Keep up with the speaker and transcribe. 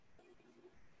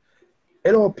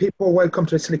Hello, people. Welcome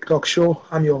to the Slick Talk Show.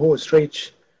 I'm your host,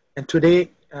 Rich, and today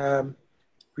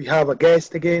we have a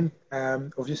guest again,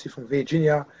 obviously from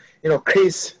Virginia.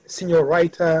 Chris, senior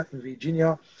writer in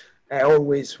Virginia,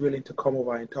 always willing to come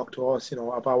over and talk to us,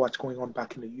 about what's going on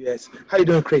back in the U.S. How you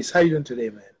doing, Chris? How you doing today,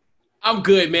 man? I'm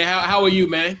good, man. How are you,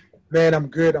 man? Man, I'm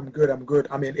good. I'm good. I'm good.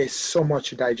 I mean, it's so much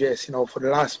to digest, for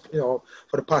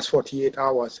the past 48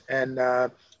 hours.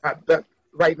 But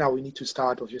right now, we need to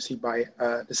start, obviously, by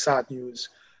the sad news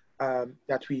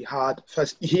that we had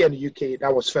first here in the UK.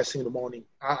 That was first thing in the morning.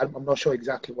 I'm not sure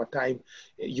exactly what time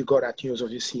you got that news,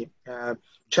 obviously.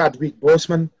 Chadwick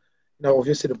Boseman,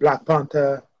 obviously the Black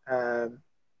Panther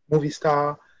movie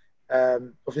star,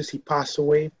 obviously passed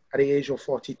away at the age of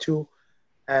 42.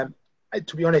 Um,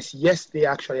 to be honest, yesterday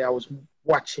actually I was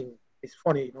watching. It's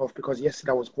funny enough because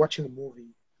yesterday I was watching a movie.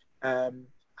 I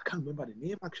can't remember the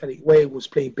name actually, where he was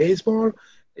playing baseball.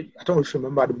 I don't know if you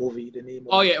remember the movie, the name of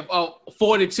Oh it. yeah, oh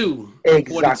 42. 42.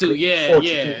 Exactly, Yeah, 42.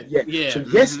 yeah, Yeah. yeah. So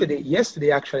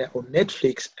yesterday actually on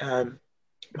Netflix,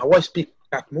 my wife picked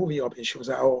that movie up and she was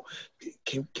like, "Oh,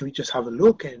 can we just have a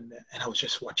look?" And I was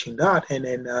just watching that, and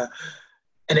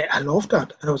I loved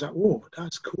that. And I was like, "Oh,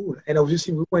 that's cool." And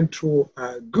obviously, we went through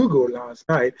Google last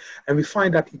night, and we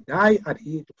find that he died at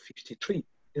the age of 53,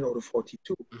 the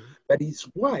 42. Mhm. But his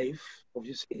wife,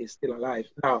 obviously, is still alive.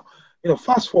 Now,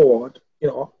 fast forward,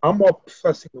 I'm up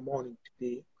first in the morning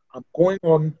today. I'm going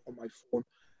on my phone.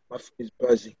 My phone is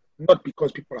buzzing. Not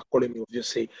because people are calling me,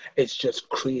 obviously. It's just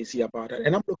crazy about it.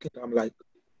 And I'm looking, I'm like,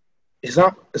 is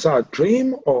that a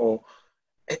dream or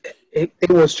it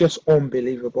was just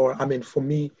unbelievable. I mean, for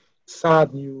me,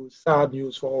 sad news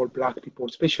for all black people,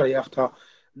 especially after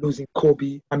losing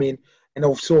Kobe. I mean, and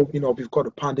also, we've got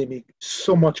a pandemic,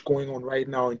 so much going on right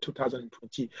now in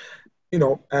 2020. You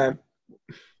know, um,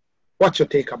 what's your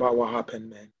take about what happened,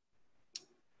 man?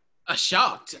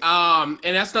 Shocked. And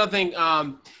that's another thing.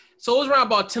 So it was around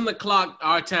about 10 o'clock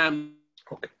our time.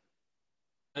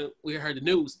 Okay. We heard the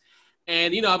news,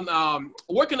 and I'm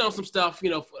working on some stuff,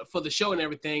 for the show and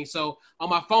everything. So on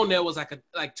my phone there was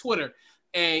like Twitter,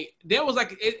 and there was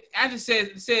like it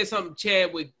actually said something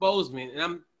Chadwick Boseman, and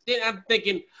I'm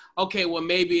thinking, okay, well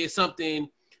maybe it's something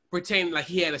pertaining, like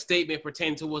he had a statement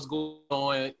pertaining to what's going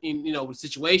on in the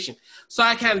situation. So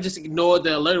I kind of just ignored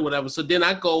the alert or whatever. So then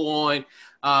I go on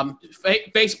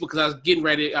Facebook because I was getting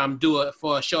ready to do it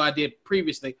for a show I did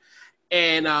previously,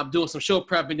 and doing some show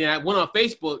prep. And then I went on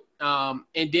Facebook,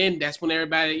 and then that's when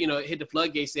everybody, hit the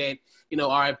floodgate, said,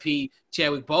 RIP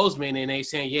Chadwick Boseman, and they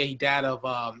saying, yeah, he died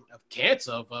of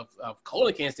cancer, of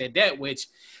colon cancer at that, which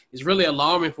is really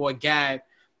alarming for a guy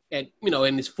at,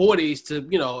 in his 40s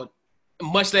to,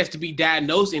 much less to be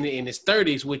diagnosed in his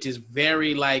 30s, which is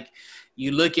very like,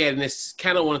 you look at it and it's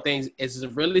kind of one of the things, it's a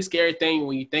really scary thing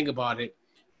when you think about it.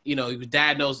 He was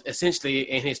diagnosed essentially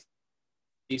in his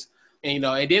 30s, and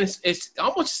then it's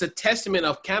almost just a testament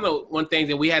of kind of one thing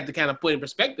that we had to kind of put in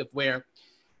perspective, where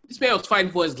this man was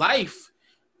fighting for his life,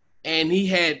 and he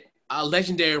had a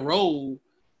legendary role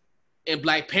in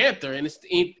Black Panther, and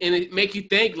it make you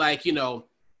think, like,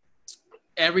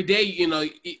 every day,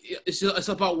 it's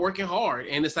about working hard,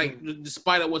 and it's like, Mm,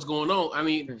 despite of what's going on, I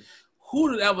mean, mm, who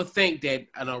would ever think that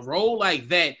in a role like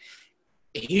that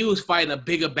he was fighting a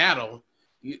bigger battle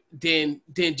than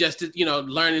just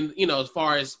learning, as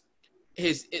far as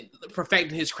his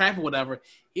perfecting his craft or whatever.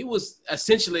 He was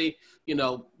essentially, you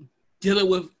know, dealing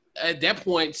with, at that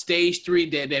point, stage 3,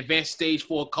 the advanced stage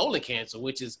 4 colon cancer,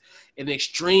 which is an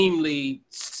extremely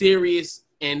serious,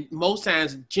 and most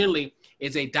times generally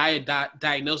is a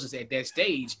diagnosis at that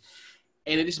stage.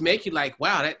 And it just makes you like,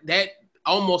 wow, that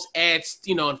almost adds,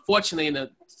 unfortunately, in a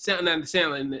sound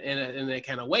in a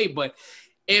kind of way, but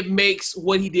it makes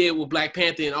what he did with Black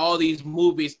Panther and all these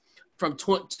movies from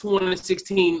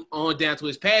 2016 on down to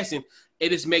his passing. It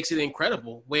just makes it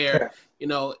incredible. Where,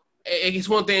 yeah. it's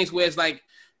one of the things where it's like,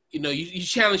 you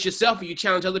challenge yourself and you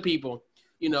challenge other people,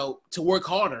 to work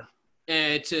harder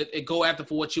and to go after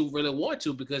for what you really want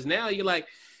to, because now you're like,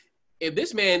 if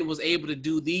this man was able to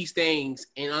do these things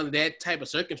and under that type of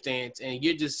circumstance, and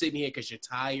you're just sitting here because you're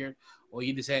tired, or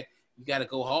you got to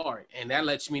go hard, and that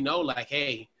lets me know, like,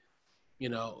 hey, you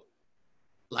know,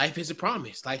 life is a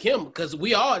promise, like him, because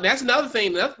we all. That's another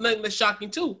thing. That's shocking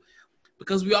too,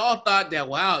 because we all thought that,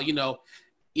 wow, you know,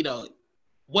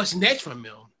 what's next from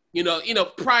him?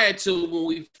 Prior to when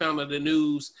we found out the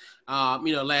news,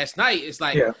 last night, it's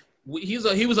like Yeah. he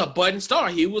was a budding star.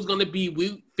 He was going to be.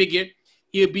 We figured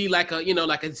he'd be like a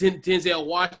Denzel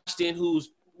Washington, who's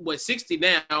what, 60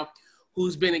 now,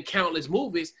 who's been in countless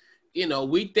movies.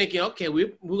 We thinking, okay,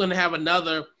 we're going to have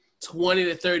another 20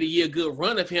 to 30 year good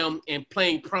run of him in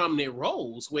playing prominent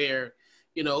roles, where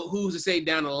who's to say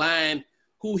down the line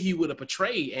who he would have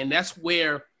portrayed? And that's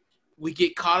where we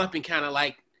get caught up in kind of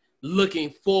like looking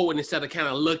forward instead of kind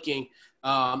of looking,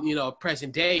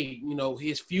 present day.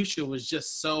 His future was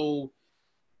just so,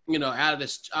 out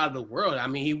of the world. I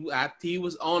mean, he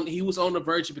was on the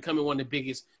verge of becoming one of the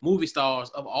biggest movie stars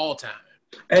of all time.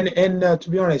 And to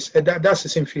be honest, that's the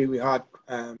same feeling we had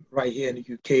right here in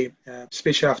the UK,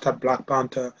 especially after Black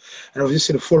Panther, and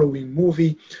obviously the following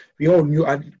movie. We all knew,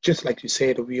 and just like you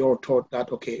said, we all thought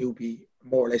that okay, it would be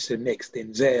more or less the next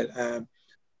Denzel.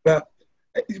 But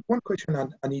one question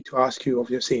I need to ask you,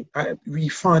 obviously, we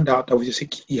found out obviously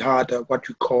he had what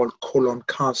you call colon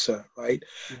cancer, right?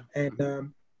 Yeah.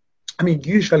 And I mean,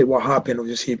 usually what happened,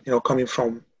 obviously, coming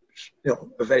from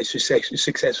a very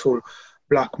successful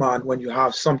Black man, when you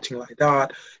have something like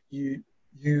that, you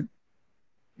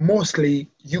mostly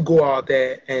you go out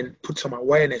there and put some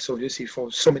awareness, obviously,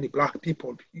 for so many Black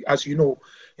people. As you know,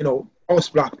 us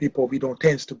Black people, we don't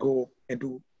tend to go and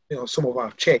do some of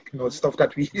our check, stuff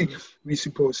that we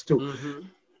supposed to. Mm-hmm.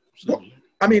 But,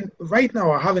 I mean, right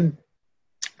now I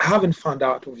haven't found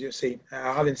out, obviously.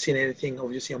 I haven't seen anything,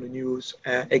 obviously, on the news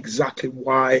exactly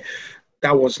why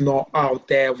that was not out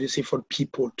there, obviously, for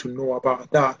people to know about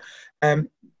that.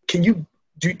 Can you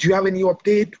do you have any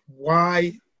update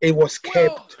why it was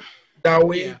kept that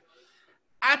way? Yeah.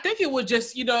 I think it was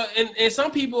just, and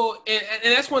some people, and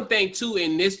that's one thing too,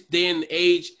 in this day and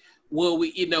age where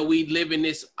we live in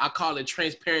this, I call it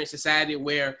transparent society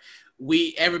where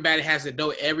everybody has to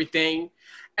know everything.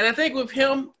 And I think with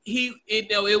him,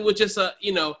 it was just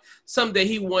something that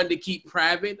he wanted to keep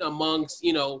private amongst,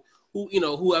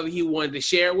 whoever he wanted to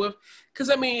share with. Because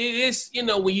I mean, it is,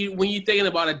 when you're thinking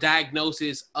about a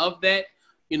diagnosis of that,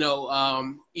 you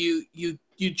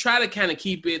try to kind of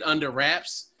keep it under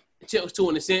wraps to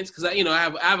in a sense. Because I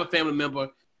have a family member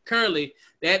currently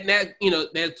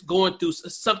that's going through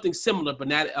something similar, but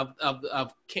not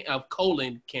of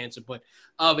colon cancer, but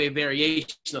of a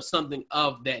variation of something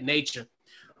of that nature,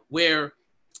 where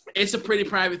it's a pretty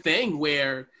private thing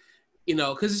where,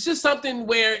 because it's just something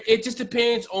where it just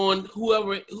depends on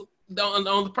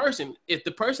on the person. If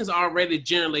the person's already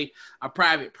generally a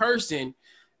private person,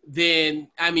 then,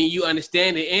 I mean, you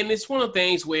understand it. And it's one of the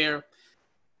things where,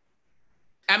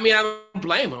 I mean, I don't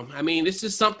blame them. I mean, this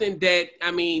is something that,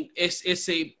 I mean, it's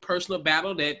a personal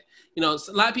battle that, a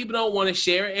lot of people don't want to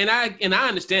share. And I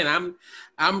understand.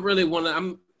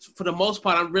 For the most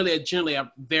part, I'm really generally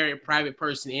a very private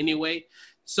person anyway.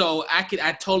 So I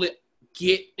totally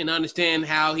get and understand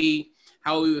how we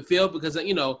would feel because,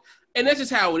 and that's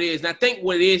just how it is. And I think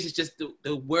what it is just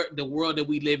the world that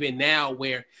we live in now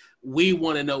where we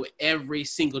want to know every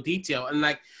single detail. And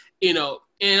like, and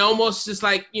almost just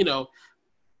like,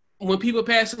 when people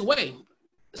pass away,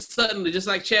 suddenly, just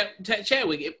like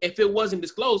Chadwick, if it wasn't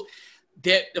disclosed,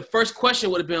 that the first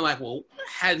question would have been like, well,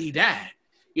 how did he die?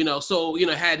 So,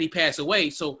 how did he pass away?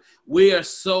 So we are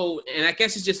and I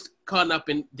guess it's just caught up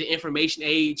in the information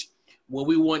age where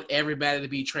we want everybody to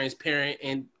be transparent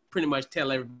and pretty much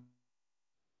tell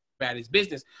everybody's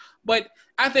business. But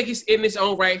I think it's in its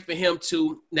own right for him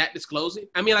to not disclose it.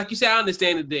 I mean, like you said, I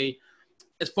understand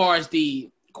as far as the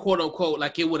quote unquote,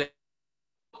 like it would have,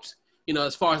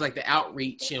 as far as like the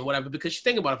outreach and whatever, because you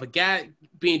think about it, if a guy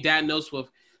being diagnosed with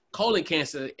colon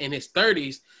cancer in his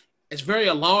 30s, it's very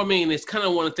alarming. And it's kind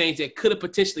of one of the things that could have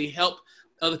potentially helped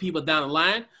other people down the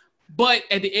line. But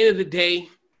at the end of the day,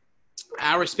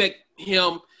 I respect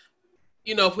him,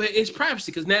 for his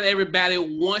privacy, because not everybody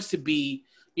wants to be,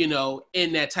 in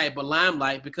that type of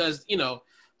limelight because,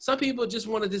 some people just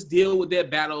want to just deal with their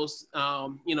battles,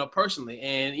 personally.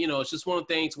 And, it's just one of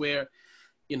the things where,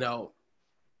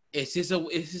 it's just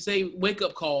a wake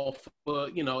up call for,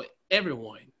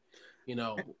 everyone,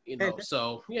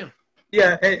 so yeah.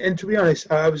 Yeah, and to be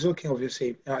honest, I was looking,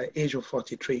 obviously, age of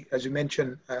 43, as you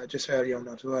mentioned just earlier on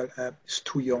as well, it's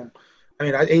too young. I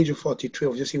mean, at age of 43,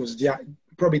 obviously, he was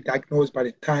probably diagnosed by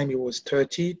the time he was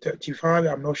 30, 35,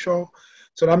 I'm not sure.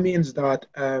 So that means that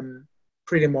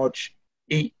pretty much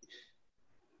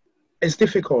it's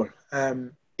difficult.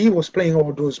 He was playing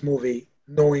all those movies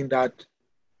knowing that,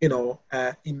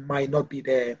 he might not be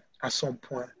there at some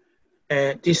point.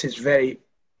 And this is very,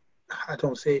 I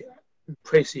don't say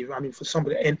impressive. I mean, for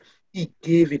somebody, and he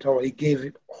gave it all. He gave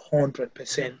it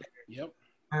 100%. Yep.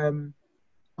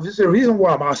 This is the reason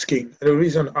why I'm asking. The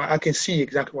reason I can see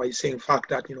exactly why you're saying. In fact,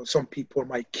 that some people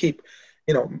might keep,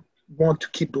 want to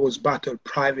keep those battles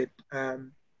private.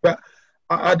 But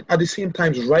at the same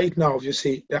time, right now,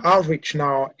 obviously, the average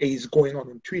now is going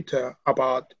on Twitter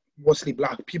about mostly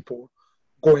Black people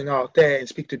going out there and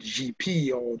speak to the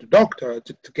GP or the doctor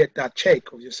to get that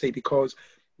check, obviously, because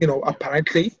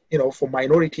apparently, for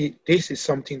minority, this is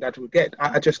something that we get.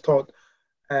 I just thought,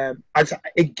 as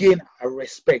again, I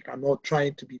respect. I'm not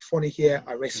trying to be funny here.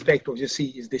 I respect, obviously,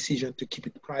 his decision to keep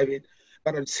it private,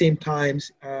 but at the same time,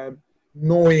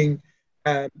 knowing,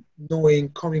 um, knowing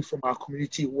coming from our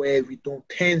community where we don't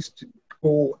tend to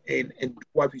go and do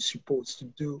what we're supposed to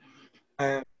do,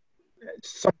 um,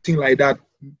 something like that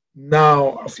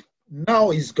now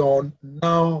now is gone.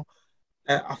 Now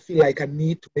I feel like I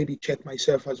need to maybe check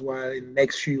myself as well in the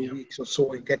next few Yeah. weeks or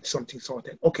so and get something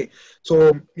sorted. Okay,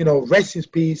 so rest in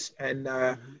peace, and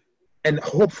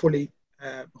hopefully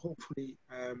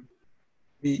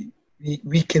we,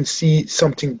 we can see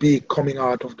something big coming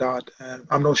out of that.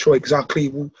 I'm not sure exactly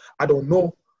who. I don't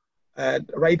know.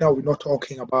 Right now, we're not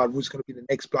talking about who's going to be the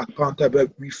next Black Panther,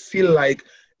 but we feel like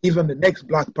even the next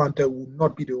Black Panther will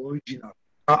not be the original.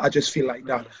 I just feel like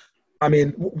that. I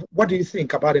mean, what do you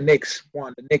think about the next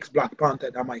one, the next Black Panther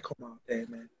that might come out there,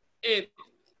 man? It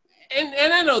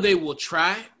and I know they will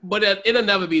try, but it'll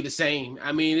never be the same.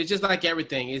 I mean, it's just like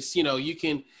everything. It's you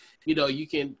can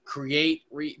create,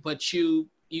 but you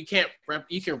can't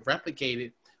you can replicate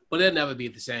it, but it'll never be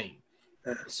the same.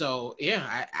 So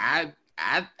yeah,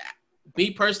 I me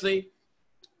personally,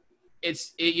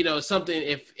 something.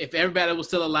 If everybody was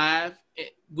still alive,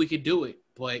 we could do it,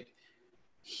 but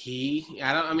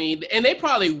I don't. I mean, and they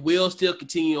probably will still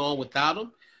continue on without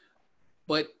him.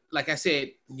 But like I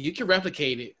said, you can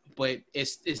replicate it, but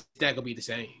it's not gonna be the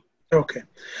same. Okay.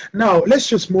 Now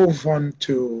let's move on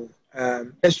to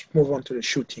the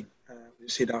shooting. You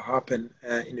see that happened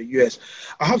in the U.S.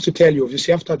 I have to tell you,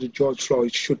 obviously, after the George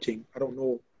Floyd shooting, I don't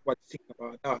know what to think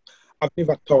about that. I've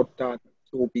never thought that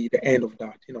it will be the end of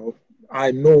that. I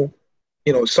know,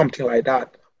 something like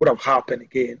that would have happened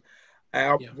again.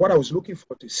 Yeah. What I was looking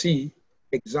for to see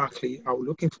exactly, I was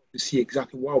looking for to see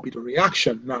exactly what will be the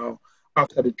reaction now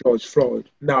after the George Floyd.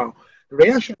 Now, the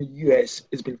reaction in the US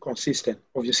has been consistent,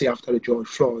 obviously, after the George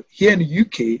Floyd. Here in the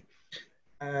UK,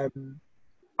 um,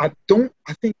 I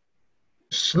think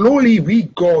slowly we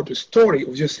got the story,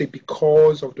 obviously,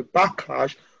 because of the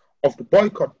backlash of the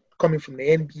boycott coming from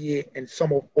the NBA and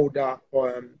some of other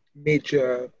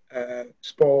major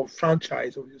sport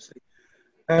franchise, obviously.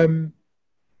 Um,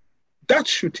 that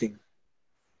shooting,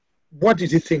 what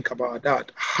did you think about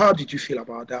that? How did you feel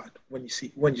about that when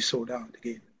you saw that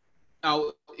again?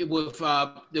 Oh, with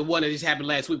the one that just happened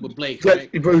last week with Blake, Just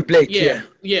correct? very Blake, Yeah,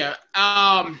 yeah.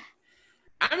 yeah.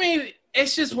 I mean,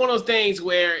 it's just one of those things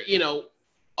where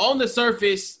on the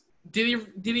surface, did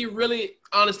he really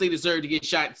honestly deserve to get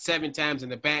shot 7 times in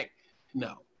the back?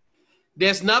 No.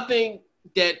 There's nothing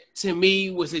that to me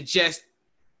would suggest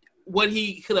what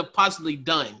he could have possibly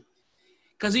done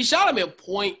because he shot him at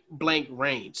point blank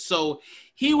range. So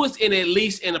he was at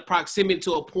least in a proximity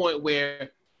to a point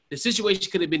where the situation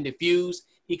could have been diffused.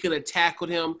 He could have tackled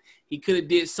him. He could have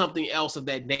did something else of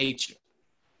that nature.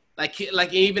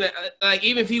 Even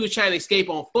if he was trying to escape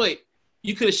on foot,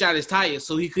 you could have shot his tires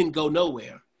so he couldn't go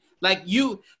nowhere.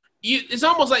 It's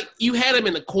almost like you had him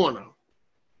in the corner,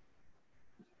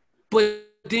 but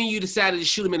then you decided to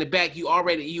shoot him in the back. You're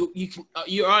already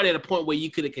at a point where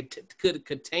you could have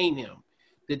contained him,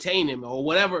 detain him, or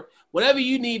whatever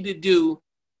you need to do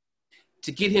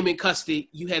to get him in custody.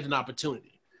 You had an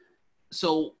opportunity.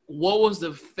 So what was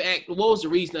the fact? What was the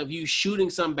reason of you shooting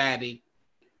somebody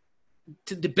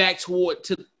to the back toward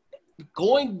to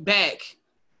going back?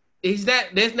 Is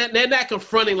that they're not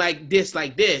confronting like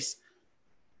this.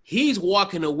 He's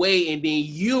walking away, and then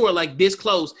you are like this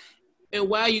close. And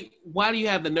why do you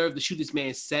have the nerve to shoot this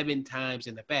man 7 times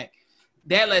in the back?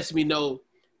 That lets me know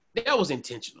that was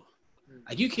intentional.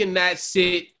 Like you cannot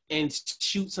sit and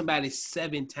shoot somebody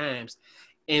 7 times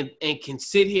and can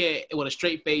sit here with a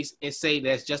straight face and say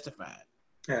that's justified.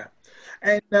 Yeah.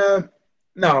 And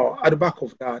now, at the back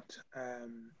of that,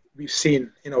 we've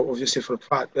seen, obviously for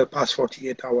the past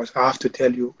 48 hours, I have to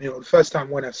tell you, the first time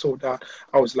when I saw that,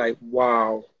 I was like,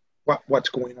 wow, what's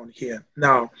going on here?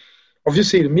 Now,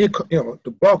 obviously,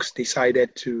 the Bucks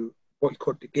decided to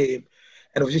boycott the game,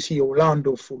 and obviously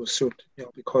Orlando followed suit,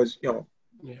 because Yeah.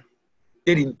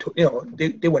 they didn't,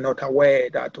 they were not aware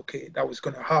that okay that was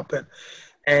going to happen,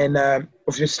 and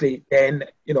obviously then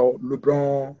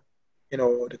LeBron,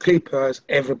 the Clippers,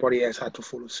 everybody else had to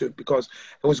follow suit because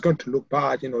it was going to look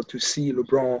bad, to see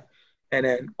LeBron and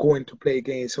then going to play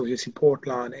against obviously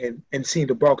Portland and seeing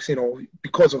the Bucks,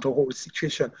 because of the whole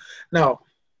situation. Now,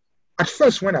 at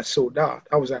first when I saw that,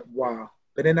 I was like, wow.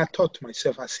 But then I thought to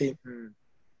myself, I say,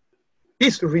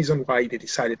 this is the reason why they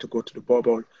decided to go to the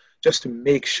bubble, just to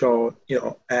make sure,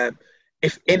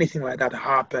 if anything like that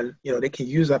happened, they can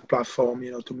use that platform,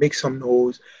 to make some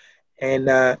noise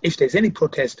And if there's any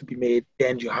protest to be made,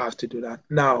 then you have to do that.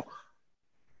 Now,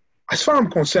 as far as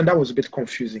I'm concerned, that was a bit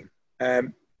confusing.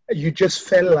 You just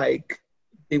felt like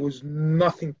there was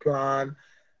nothing planned.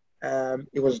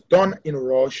 It was done in a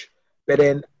rush, but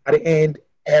then at the end,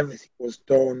 everything was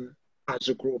done as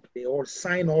a group. They all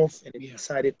signed off and they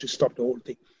decided to stop the whole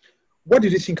thing. What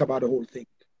did you think about the whole thing?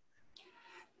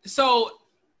 So,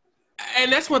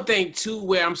 and that's one thing too,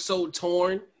 where I'm so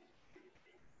torn.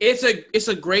 It's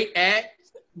a great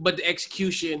act, but the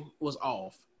execution was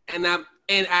off. And I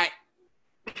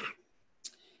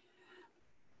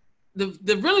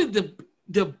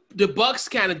the Bucks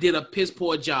kind of did a piss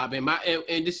poor job. And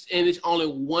it's only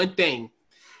one thing.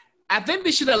 I think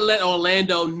they should have let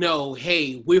Orlando know,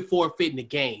 hey, we're forfeiting the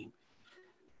game.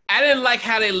 I didn't like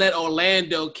how they let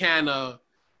Orlando kind of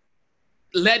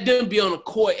let them be on the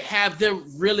court, have them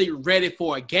really ready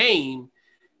for a game,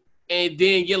 and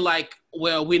then you're like,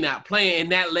 well, we're not playing, and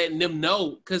not letting them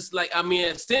know. Because, like, I mean,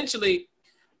 essentially,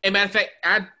 as a matter of fact,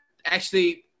 I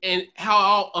actually, and how it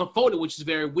all unfolded, which is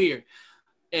very weird.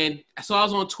 And so I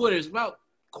was on Twitter, it's about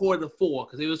 3:45,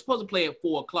 because they were supposed to play at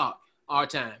 4 o'clock our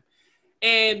time.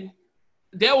 And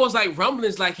there was, like,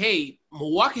 rumblings like, hey,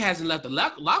 Milwaukee hasn't left the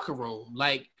locker room.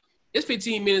 Like, it's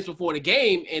 15 minutes before the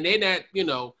game, and they're not,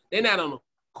 they're not on the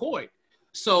court.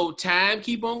 So time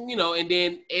keep on, and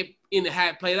then how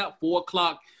it played out, 4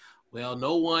 o'clock, well,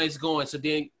 no one's going. So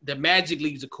then the Magic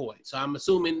leaves the court. So I'm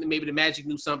assuming maybe the Magic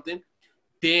knew something.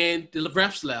 Then the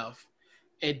refs left.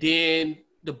 And then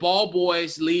the ball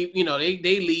boys leave,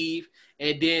 they leave.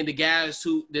 And then the guys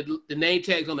who, the name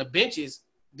tags on the benches,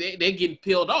 they're getting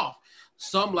peeled off.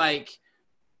 So I'm like,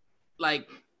 I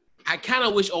kind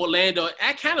of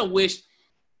wish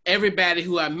everybody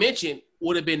who I mentioned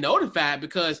would have been notified,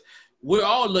 because we're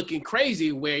all looking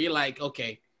crazy where you're like,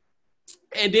 okay.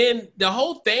 And then the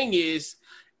whole thing is,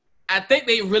 I think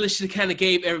they really should have kind of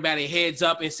gave everybody a heads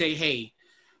up and say, hey,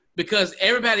 because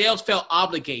everybody else felt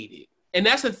obligated. And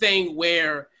that's the thing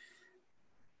where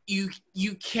you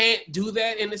can't do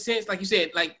that in a sense, like you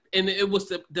said, like, and it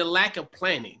was the lack of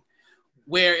planning,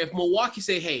 where if Milwaukee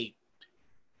say, hey,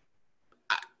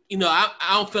 I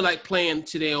don't feel like playing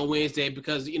today on Wednesday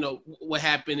because, what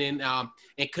happened in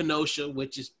Kenosha,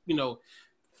 which is,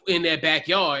 in their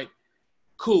backyard,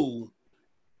 cool.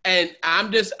 And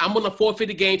I'm going to forfeit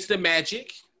the game to the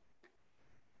Magic.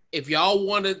 If you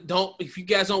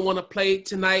guys don't want to play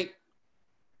tonight,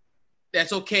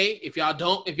 that's okay. If y'all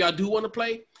do want to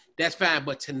play, that's fine.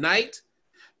 But tonight,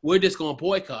 we're just going to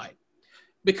boycott.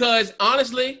 Because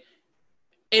honestly,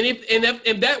 and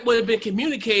if that would have been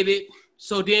communicated,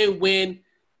 so then when,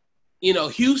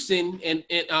 Houston and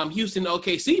Houston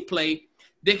OKC play,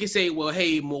 they can say, well,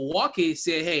 hey, Milwaukee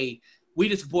said, hey, we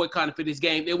just boycotted for this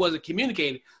game. It wasn't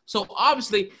communicated. So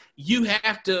obviously you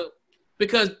have to,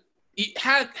 because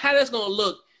how that's going to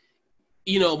look,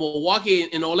 Milwaukee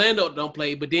and Orlando don't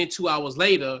play, but then 2 hours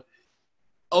later,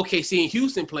 OKC and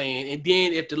Houston playing. And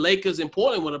then if the Lakers and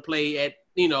Portland want to play at,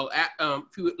 a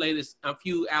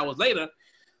few hours later,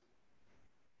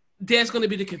 there's going to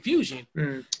be the confusion.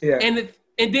 Yeah.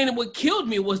 And then what killed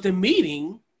me was the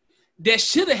meeting that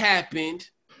should have happened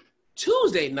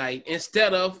Tuesday night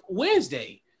instead of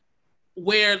Wednesday,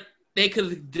 where they could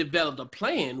have developed a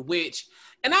plan,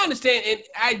 and I understand, and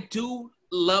I do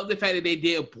love the fact that they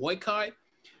did boycott,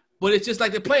 but it's just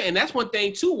like the plan. And that's one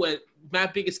thing too, where my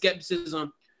biggest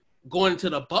skepticism going into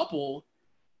the bubble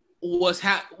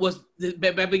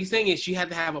my biggest thing is you have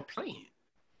to have a plan.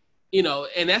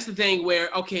 And that's the thing where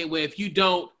if you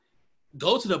don't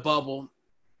go to the bubble,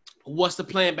 what's the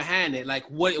plan behind it? Like,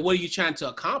 what are you trying to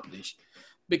accomplish?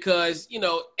 Because,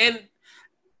 and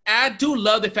I do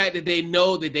love the fact that they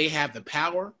know that they have the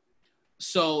power.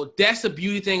 So that's the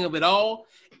beauty thing of it all.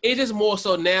 It is more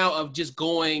so now of just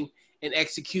going and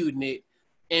executing it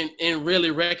and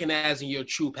really recognizing your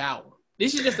true power.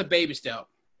 This is just a baby step.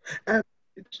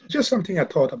 Just something I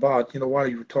thought about, while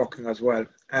you were talking as well.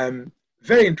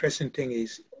 Very interesting thing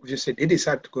is, just say they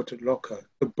decided to go to the locker.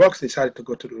 The Bucks decided to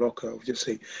go to the locker. Just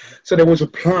say, so there was a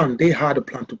plan. They had a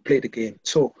plan to play the game.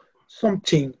 So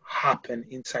something happened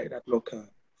inside that locker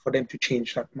for them to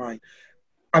change that mind.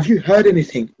 Have you heard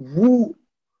anything? Who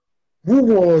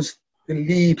was the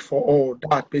lead for all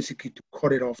that, basically, to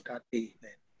cut it off that day?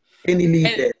 Man? Any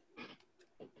lead there?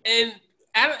 And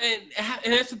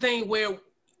that's the thing where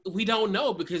we don't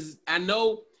know, because I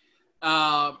know.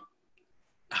 I'm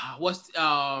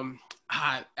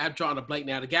drawing a blank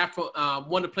now. The guy from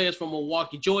one of the players from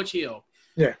Milwaukee, George Hill.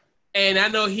 Yeah. And I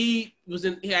know he was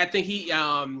in. I think he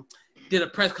did a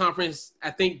press conference.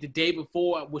 I think the day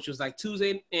before, which was like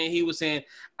Tuesday, and he was saying,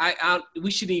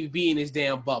 we shouldn't even be in this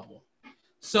damn bubble."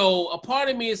 So a part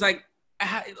of me is like,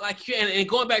 like, and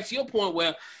going back to your point,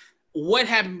 where what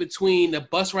happened between the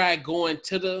bus ride going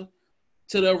to the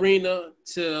arena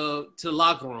to the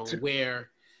locker room, where,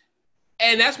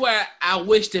 and that's where I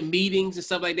wish the meetings and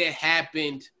stuff like that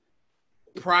happened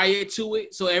prior to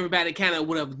it, so everybody kind of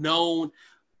would have known,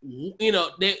 you know,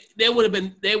 they would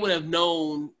have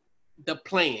known the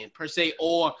plan per se,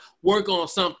 or work on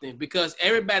something, because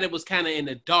everybody was kind of in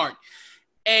the dark.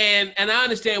 And I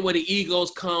understand where the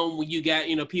egos come when you got,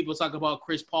 you know, people talk about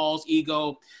Chris Paul's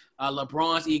ego,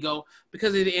 LeBron's ego,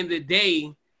 because at the end of the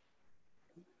day,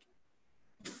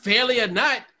 fairly or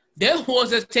not, they're the ones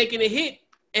that's taking a hit,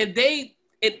 and they,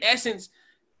 in essence,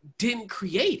 didn't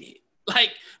create it.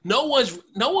 Like, no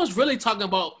one's really talking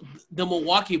about the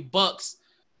Milwaukee Bucks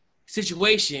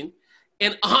situation.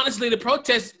 And honestly, the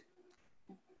protest,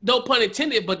 no pun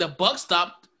intended, but the Bucks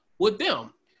stopped with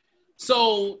them.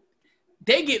 So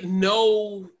they get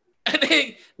no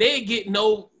they get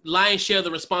no lion's share of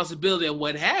the responsibility of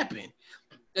what happened.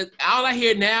 All I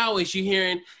hear now is you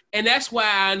hearing, and that's why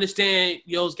I understand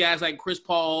those guys like Chris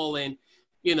Paul and,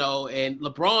 you know, and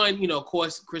LeBron, you know, of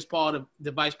course, Chris Paul,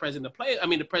 the vice president of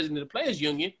the president of the Players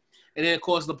Union. And then, of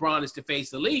course, LeBron is the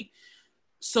face of the league.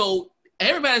 So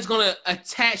everybody's going to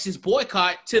attach this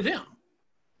boycott to them.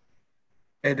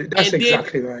 And that's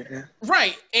exactly right. Yeah.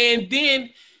 Right. And then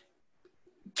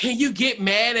can you get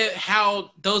mad at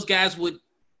how those guys would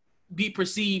be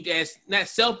perceived as not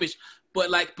selfish, but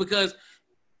like, because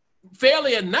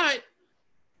fairly or not,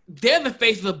 they're the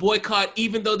face of the boycott,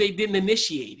 even though they didn't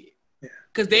initiate it.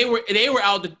 Because they were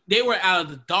out of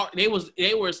the dark. They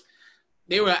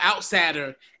were an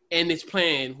outsider in this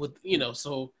plan with, you know.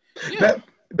 So yeah.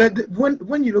 But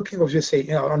when you're looking, obviously,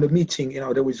 you know, on the meeting, you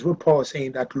know, there was reports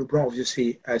saying that LeBron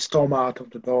obviously stormed out of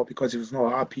the door because he was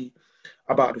not happy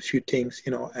about a few things,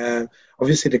 you know.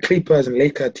 Obviously, the Clippers and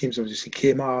Lakers teams obviously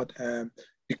came out, you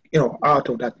know, out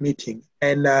of that meeting,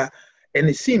 and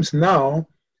it seems now,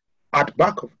 at the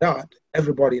back of that,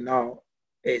 everybody now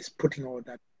is putting all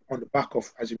that on the back of,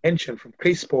 as you mentioned, from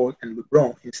Chris Paul and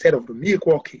LeBron, instead of the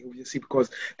Milwaukee, obviously, because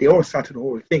they all started the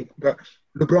whole thing. But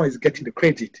LeBron is getting the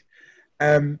credit.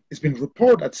 It's been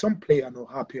reported that some players are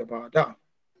not happy about that.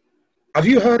 Have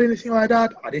you heard anything like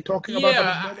that? Are they talking about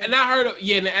that? Yeah, and I heard,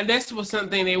 and that's was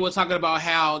something they were talking about,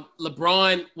 how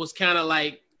LeBron was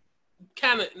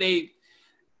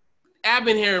I've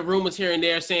been hearing rumors here and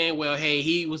there saying, well, hey,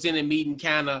 he was in a meeting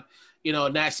kind of, you know,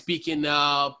 not speaking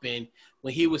up, and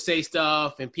when he would say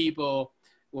stuff and people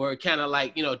were kind of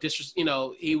like, you know,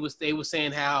 they were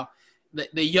saying how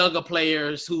the younger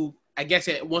players who, I guess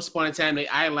at once upon a time they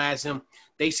idolized him,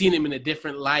 they seen him in a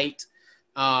different light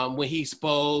when he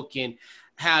spoke, and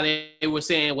how they were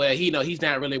saying, well, he's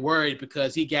not really worried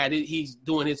because he got it, he's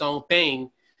doing his own thing.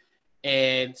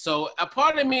 And so a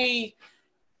part of me,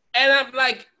 and I'm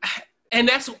like, and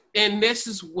this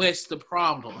is what's the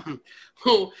problem.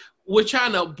 We're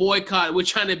trying to boycott. We're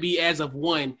trying to be as of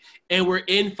one, and we're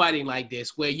infighting like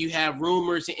this, where you have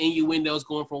rumors and innuendos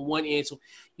going from one end. So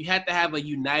you have to have a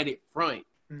united front.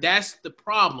 Mm-hmm. That's the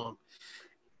problem.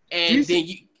 And then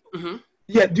you. Mm-hmm.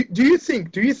 Yeah. Do you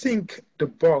think the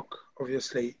Bucks,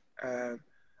 obviously?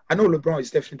 I know LeBron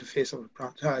is definitely the face of the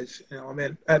franchise. You know, I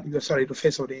mean, the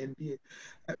face of the NBA.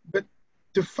 But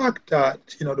the fact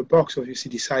that, you know, the Bucks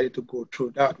obviously decided to go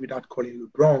through that without calling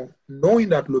LeBron, knowing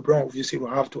that LeBron obviously will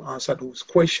have to answer those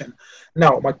questions.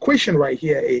 Now, my question right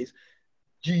here is,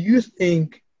 do you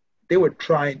think they were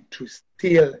trying to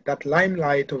steal that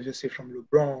limelight, obviously, from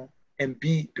LeBron and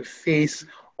be the face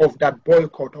of that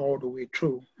boycott all the way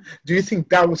through? Do you think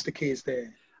that was the case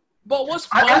there? But what's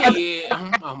funny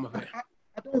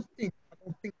I don't think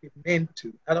they meant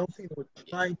to. I don't think they were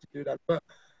trying to do that. But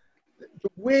the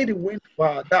way they went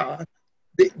about that,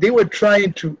 they were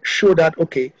trying to show that,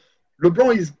 okay,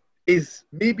 LeBron is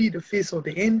maybe the face of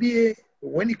the NBA. But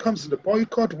when it comes to the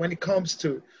boycott, when it comes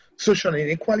to social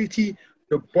inequality,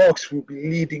 the Bucks will be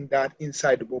leading that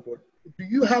inside the bubble. Do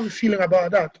you have a feeling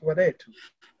about that over there too?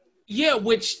 Yeah,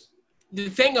 which the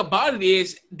thing about it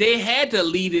is they had to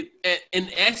lead it in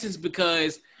essence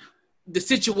because the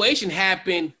situation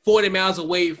happened 40 miles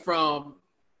away from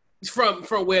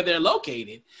where they're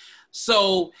located.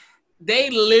 So they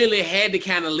literally had to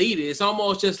kind of lead it. It's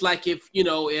almost just like if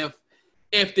the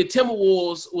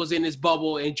Timberwolves was in this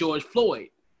bubble and George Floyd,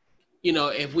 you know,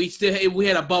 if we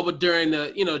had a bubble during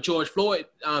the, you know, George Floyd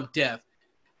death,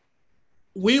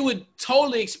 we would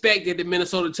totally expect that the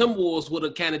Minnesota Timberwolves would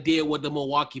have kind of did what the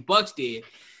Milwaukee Bucks did.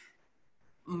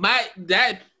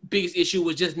 That biggest issue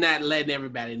was just not letting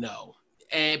everybody know.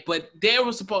 But they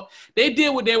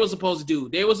did what they were supposed to do.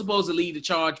 They were supposed to lead the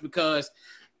charge because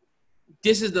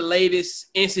this is the latest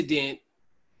incident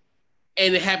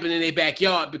and it happened in their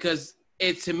backyard because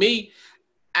to me,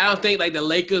 I don't think like the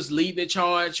Lakers leading the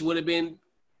charge would have been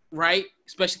right,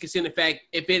 especially considering the fact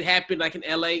if it happened like in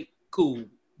LA, cool.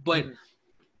 But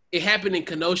it happened in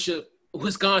Kenosha,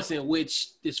 Wisconsin, which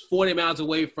is 40 miles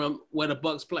away from where the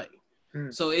Bucks play.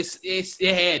 So it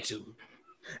had to.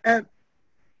 And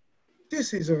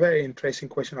this is a very interesting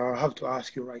question I'll have to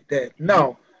ask you right there.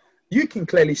 Now, you can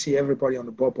clearly see everybody on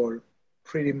the bubble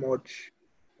pretty much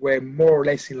were more or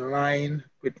less in line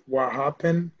with what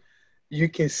happened. You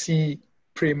can see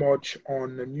pretty much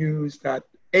on the news that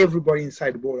everybody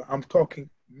inside the bubble, I'm talking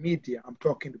media, I'm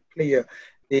talking the player,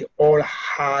 they all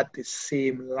had the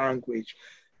same language.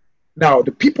 Now,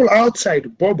 the people outside the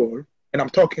bubble, and I'm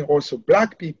talking also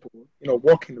black people,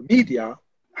 working the media,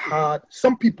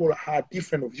 some people had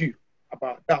different view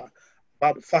about that,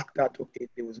 about the fact that, okay,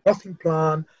 there was nothing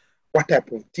planned. What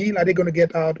type of deal are they going to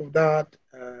get out of that?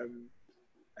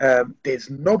 There's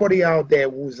nobody out there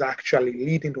who's actually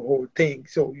leading the whole thing.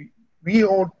 So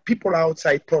people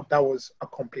outside thought that was a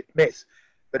complete mess.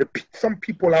 But some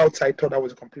people outside thought that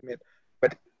was a complete mess.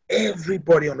 But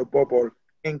everybody on the bubble,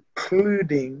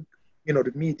 including,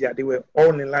 the media, they were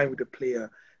all in line with the player.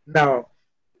 Now,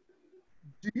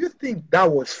 do you think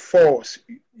that was forced?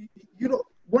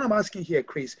 What I'm asking here,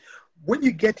 Chris, when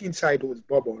you get inside those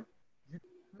bubbles, you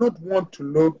do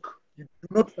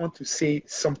not want to say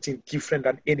something different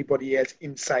than anybody else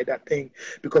inside that thing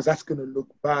because that's going to look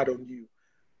bad on you.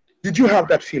 Did you have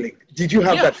that feeling?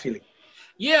 That feeling?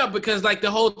 Yeah, because like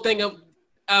the whole thing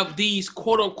of these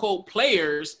quote unquote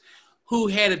players who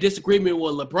had a disagreement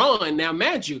with LeBron. Now,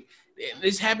 mind you,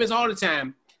 this happens all the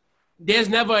time. There's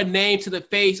never a name to the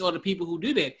face or the people who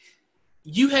do that.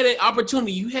 You had an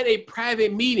opportunity. You had a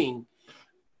private meeting.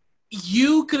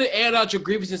 You could have aired out your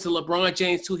grievances to LeBron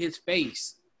James to his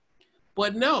face.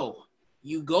 But no,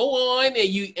 you go on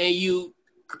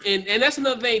and that's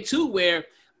another thing too, where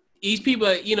these people,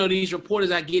 these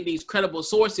reporters are getting these credible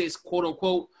sources, quote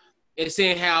unquote, and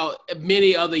saying how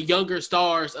many of the younger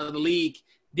stars of the league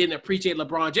didn't appreciate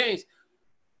LeBron James.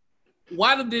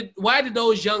 Why did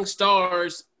those young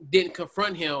stars didn't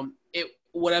confront him at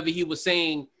whatever he was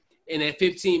saying in that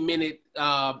 15-minute?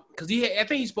 Because I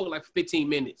think he spoke like 15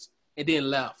 minutes and then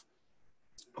left.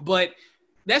 But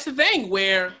that's the thing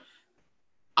where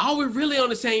are we really on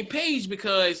the same page?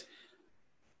 Because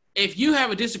if you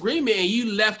have a disagreement and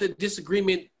you left the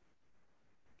disagreement,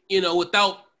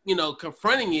 without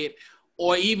confronting it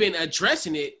or even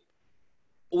addressing it,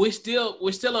 we're still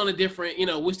on a different,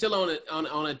 we're still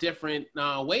on a different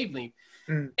wavelength.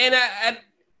 And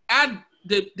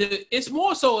it's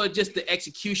more so just the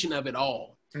execution of it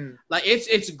all. Like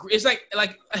it's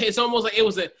like it's almost like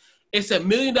it's $1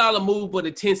 million move but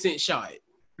a 10-cent shot.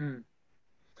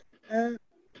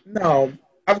 Now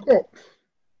I've got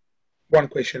one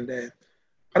question there.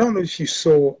 I don't know if you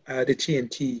saw the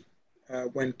TNT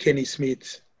when Kenny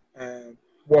Smith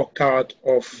walked out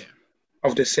of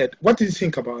the set. What did you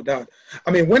think about that?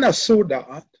 I mean, when I saw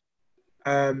that,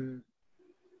 I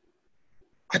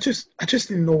just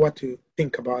didn't know what to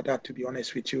think about that, to be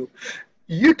honest with you.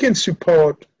 You can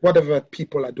support whatever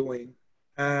people are doing,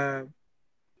 but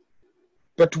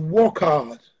to walk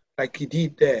out like he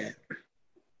did there,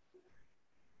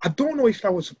 I don't know if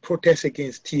that was a protest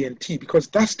against TNT because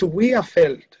that's the way I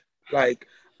felt like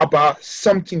about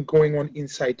something going on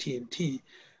inside TNT.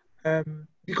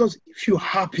 Because if you're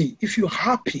happy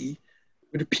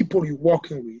with the people you're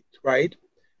working with, right?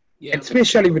 Yeah. And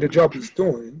especially with the job he's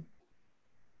doing,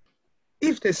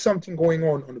 if there's something going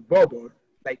on the bubble,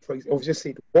 like for example, just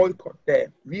say the boycott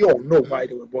there, we all know why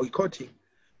they were boycotting.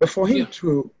 But for him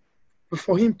to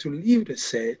leave the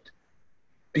set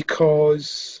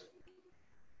because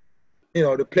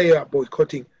the player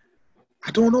boycotting,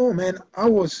 I don't know, man.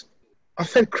 I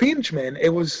felt cringe, man. It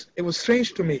was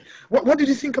strange to me. What did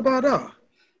you think about that?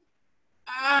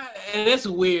 And it's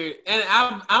weird, and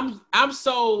I'm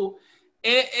so.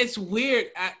 It's weird.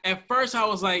 At first, I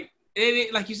was like,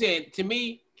 like you said, to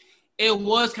me, it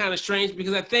was kind of strange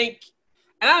because I think,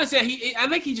 and I understand I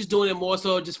think he's just doing it more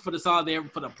so just for the solidarity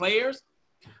for the players.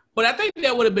 But I think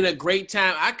that would have been a great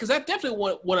time because I definitely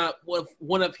want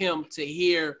one of him to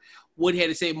hear what he had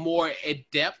to say more in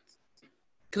depth.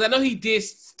 Because I know he did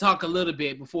talk a little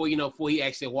bit before he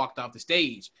actually walked off the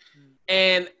stage.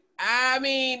 And I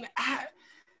mean,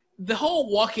 the whole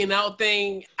walking out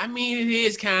thing, I mean, it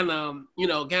is kind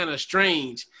of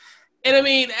strange. And I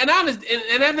mean, and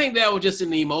I think that was just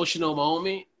an emotional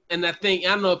moment. And I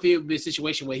don't know if it would be a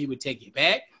situation where he would take it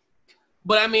back.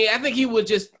 But I mean, I think he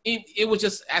would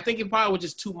I think it probably was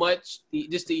just too much,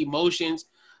 just the emotions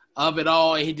of it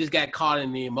all. And he just got caught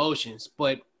in the emotions.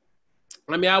 But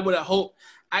I mean, I would have hoped,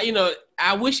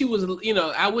 I wish he was,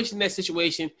 I wish in that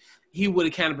situation he would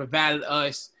have kind of provided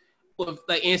us with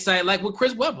like insight, like with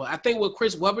Chris Webber. I think what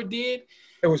Chris Webber did,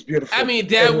 It was beautiful. I mean,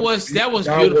 that was beautiful.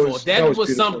 That was beautiful.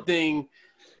 something.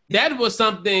 That was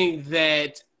something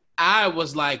that I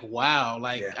was like, wow.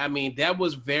 Like, I mean, that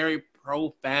was very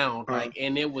profound. Like,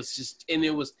 and it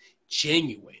was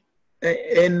genuine.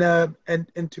 And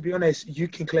to be honest, you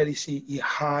can clearly see he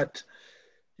had.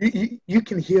 You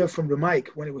can hear from the mic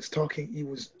when he was talking. He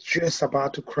was just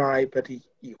about to cry, but he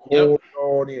hold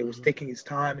on. He was taking his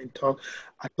time and talk.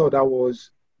 I thought that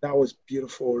was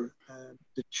beautiful.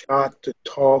 The chat, the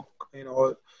talk,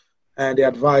 and the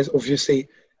advice. Obviously,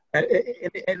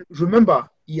 and remember,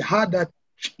 he had that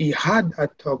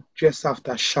talk just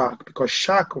after Shaq, because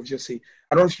Shaq, obviously,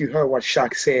 I don't know if you heard what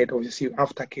Shaq said. Obviously,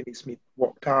 after Kenny Smith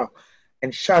walked out,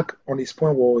 and Shaq on his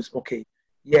point was, okay,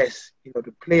 yes,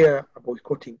 the player are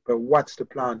boycotting, but what's the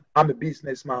plan? I'm a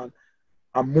businessman.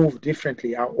 I move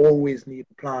differently. I always need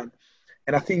a plan.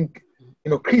 And I think,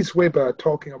 Chris Webber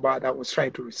talking about that was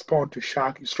trying to respond to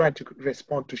Shaq. He's trying to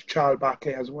respond to Charles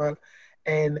Barkley as well.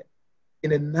 And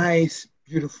in a nice,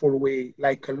 beautiful way,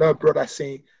 like a little brother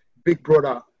saying, big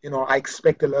brother, I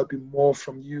expect a little bit more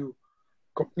from you,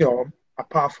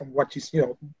 apart from what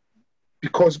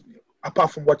because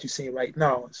apart from what you're saying right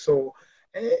now. So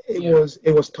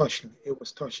it was touching. It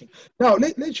was touching. Now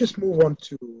let's just move on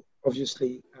to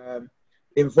obviously the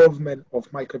involvement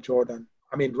of Michael Jordan.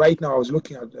 I mean, right now I was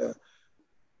looking at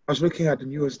the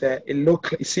news that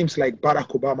it seems like Barack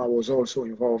Obama was also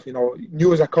involved.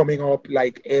 News are coming up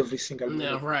like every single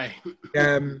minute. Yeah,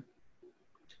 right.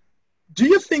 Do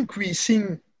you think we're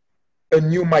seeing a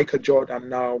new Michael Jordan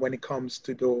now when it comes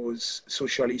to those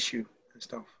social issues and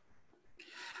stuff?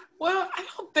 Well, I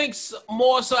don't think so,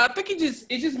 more so. I think it's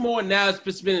just more now. It's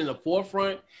just been in the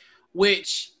forefront,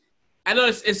 which I know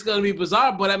it's going to be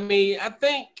bizarre, but I mean, I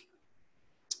think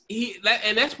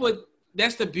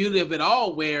that's the beauty of it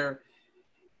all, where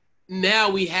now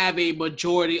we have a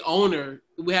majority owner.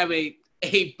 We have a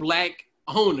black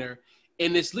owner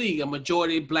in this league, a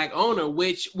majority black owner,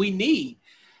 which we need,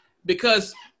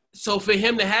 because so for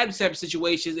him to have these type of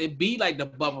situations and be like the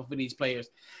buffer for these players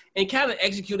and kind of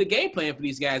execute a game plan for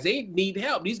these guys, they need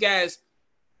help. These guys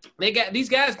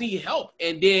need help,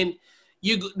 and then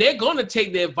they're going to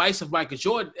take the advice of Michael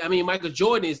Jordan. I mean, Michael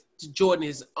Jordan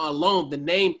is alone. The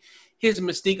name, his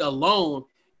mystique alone,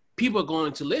 people are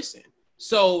going to listen.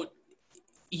 So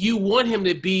you want him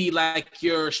to be like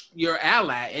your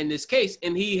ally in this case,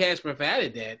 and he has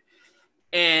provided that.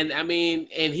 And I mean,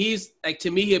 and he's like,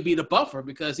 to me, he'll be the buffer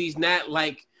because he's not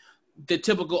like the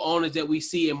typical owners that we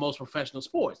see in most professional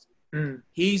sports.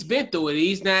 He's been through it.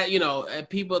 He's not,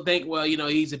 people think, well,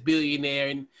 he's a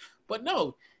billionaire, but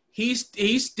no, he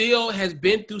still has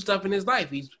been through stuff in his life.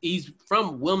 He's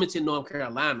from Wilmington, North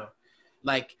Carolina.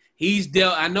 Like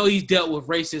I know he's dealt with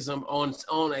racism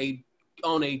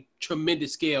on a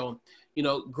tremendous scale,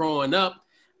 growing up.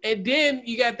 And then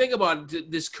you got to think about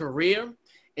this career,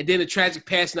 and then the tragic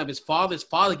passing of his father. His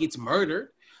father gets murdered.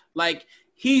 Like,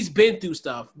 he's been through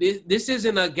stuff. This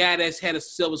isn't a guy that's had a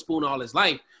silver spoon all his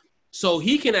life. So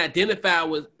he can identify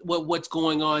with what's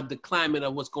going on, the climate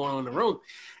of what's going on in the room.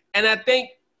 And I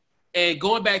think, and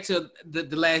going back to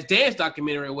the Last Dance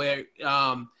documentary where,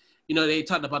 they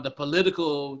talked about the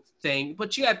political thing,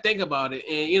 but you got to think about it.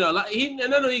 And,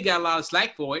 I know he got a lot of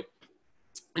slack for it,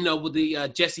 with the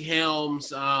Jesse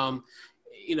Helms, all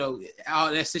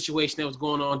that situation that was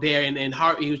going on there. And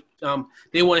Harvey,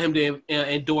 they wanted him to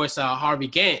endorse Harvey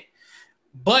Gantt.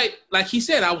 But like he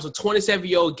said, I was a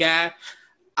 27-year-old guy.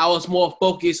 I was more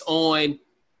focused on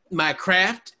my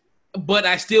craft, but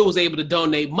I still was able to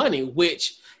donate money,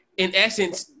 which in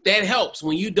essence, that helps.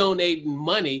 When you donate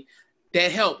money,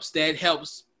 that helps. That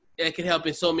can help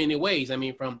in so many ways. I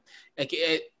mean, from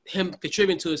him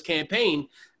contributing to his campaign,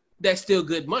 that's still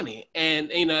good money. And,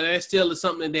 that still is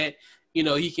something that,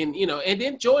 he can, and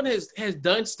then Jordan has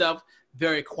done stuff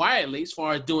very quietly as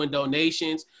far as doing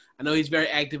donations. I know he's very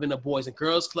active in the Boys and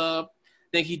Girls Club. I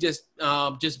think he just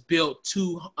built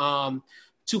two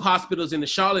hospitals in the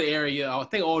Charlotte area, I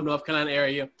think all North Carolina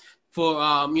area, for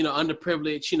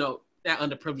underprivileged, not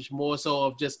underprivileged, more so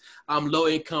of just low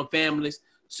income families.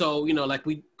 So like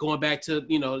we going back to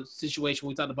the situation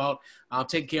we talked about,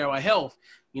 taking care of our health.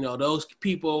 Those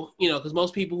people, because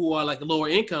most people who are like lower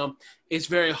income, it's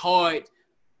very hard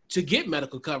to get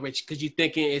medical coverage because you're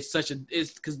thinking it's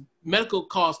because medical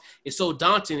costs is so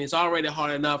daunting. It's already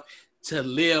hard enough to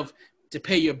live, to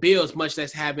pay your bills, much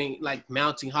less having like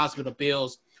mounting hospital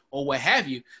bills or what have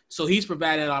you. So he's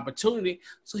provided an opportunity.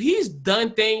 So he's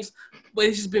done things, but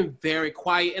it's just been very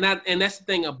quiet. And that's the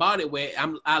thing about it, where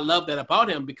I love that about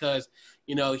him, because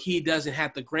he doesn't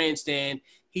have to grandstand.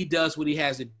 He does what he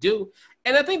has to do.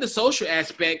 And I think the social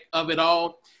aspect of it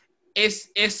all,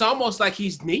 it's almost like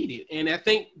he's needed. And I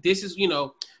think this is,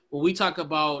 when we talk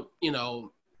about,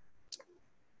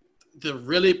 the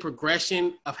really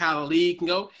progression of how the league can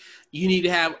go, you need to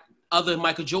have other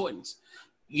Michael Jordans.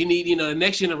 You need, the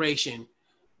next generation.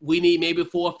 We need maybe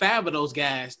 4 or 5 of those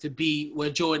guys to be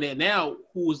where Jordan is now,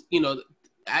 who's,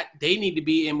 they need to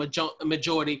be in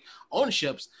majority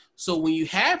ownerships. So when you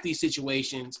have these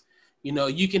situations,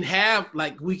 you can have,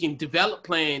 we can develop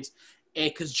plans,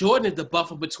 and because Jordan is the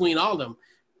buffer between all of them.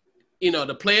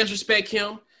 The players respect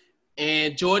him,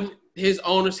 and Jordan, his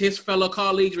owners, his fellow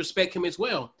colleagues respect him as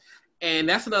well. And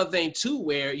that's another thing too,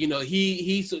 where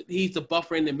he's the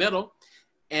buffer in the middle,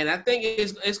 and I think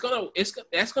that's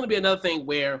gonna be another thing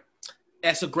where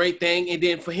that's a great thing. And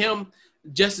then for him,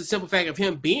 just the simple fact of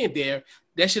him being there,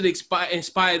 that should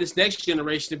inspire this next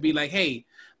generation to be like, hey,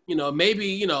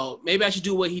 maybe I should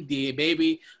do what he did.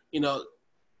 Maybe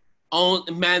own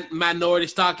minority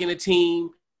stock in the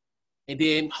team, and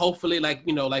then hopefully like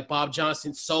Bob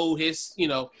Johnson sold his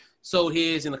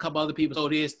and a couple other people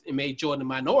sold his and made Jordan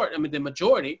the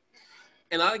majority.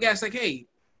 And all the guys like, hey,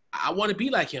 I want to be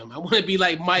like him. I want to be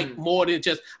like Mike more than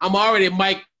just I'm already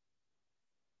Mike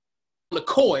on the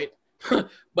court,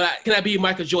 but can I be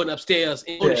Michael Jordan upstairs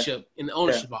in ownership in the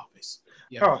ownership office?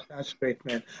 Yeah. Oh, that's great,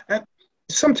 man.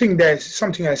 Something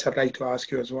else I'd like to ask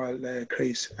you as well,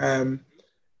 Chris.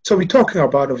 So we're talking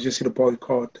about obviously the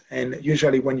boycott, and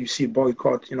usually when you see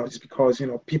boycott, it's because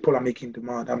people are making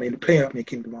demand. I mean, the players are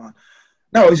making demand.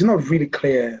 Now it's not really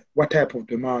clear what type of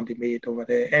demand they made over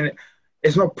there, and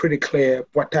it's not pretty clear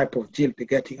what type of deal they're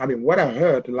getting. I mean, what I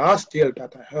heard, the last deal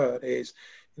that I heard is,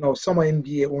 some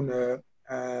NBA owner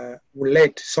will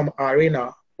let some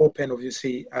arena open,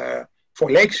 obviously,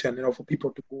 for election, for people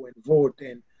to go and vote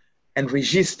and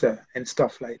register and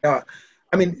stuff like that.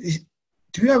 I mean,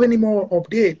 do you have any more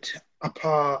update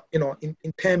apart,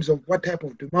 in terms of what type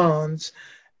of demands,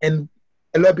 and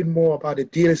a little bit more about the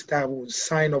deals that will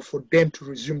sign up for them to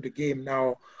resume the game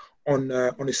now on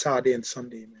a Saturday and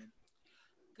Sunday, man?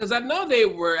 Because I know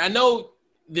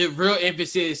the real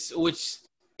emphasis, which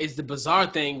is the bizarre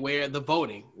thing, where the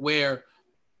voting, where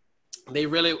they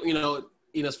really,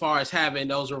 as far as having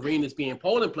those arenas being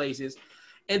polling places,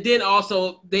 and then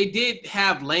also they did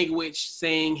have language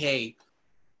saying, hey,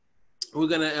 we're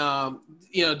gonna,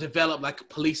 develop like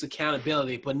police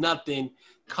accountability, but nothing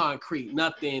concrete,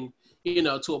 nothing,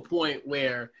 to a point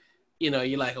where,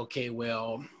 you're like, okay,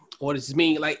 well, what does this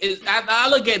mean? Like, I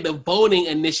look at the voting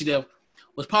initiative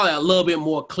was probably a little bit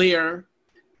more clear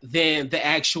than the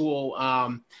actual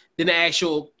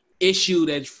issue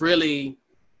that's really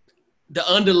the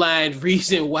underlying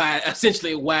reason why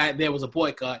there was a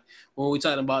boycott when we're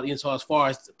talking about, as far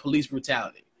as police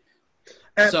brutality.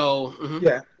 Yeah.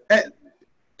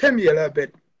 Tell me a little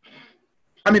bit.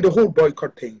 I mean, the whole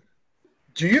boycott thing.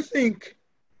 Do you think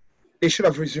they should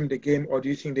have resumed the game, or do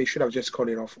you think they should have just called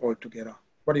it off altogether?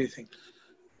 What do you think?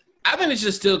 I think they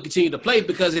should still continue to play,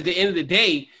 because at the end of the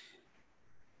day,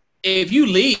 if you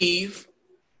leave,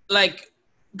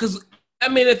 because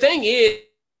the thing is,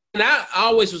 and I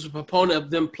always was a proponent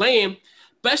of them playing,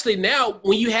 especially now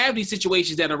when you have these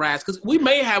situations that arise, because we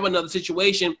may have another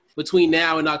situation between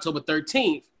now and October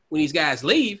 13th when these guys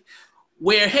leave,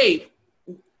 where, hey,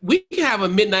 we can have a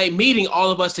midnight meeting,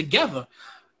 all of us together.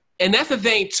 And that's the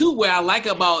thing, too, where I like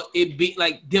about it be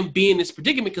like them being in this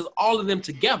predicament, because all of them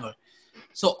together.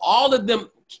 So all of them,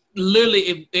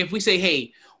 literally, if we say,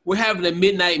 hey, we're having a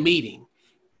midnight meeting,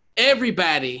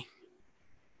 everybody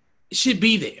should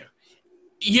be there.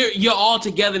 You're all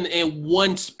together in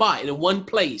one spot, in one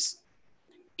place.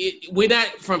 We're not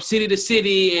from city to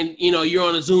city and, you're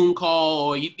on a Zoom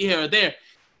call or here or there.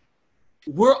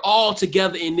 We're all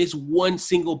together in this one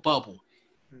single bubble.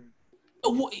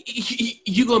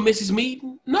 You gonna miss this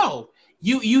meeting? No.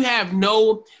 You have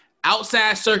no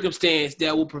outside circumstance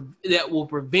that will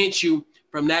prevent you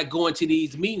from not going to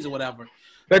these meetings or whatever.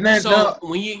 But then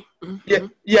when you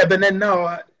but then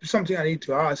now something I need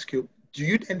to ask you: do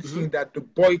you then think that the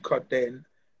boycott then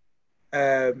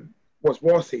was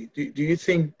worth it? Do you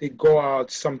think they go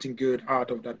out something good out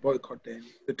of that boycott then?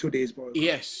 The 2 days boycott.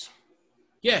 Yes.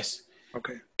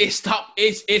 Okay. It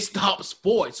stopped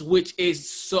sports, which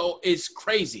is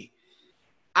crazy.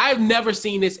 I've never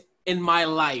seen this in my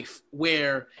life,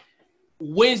 where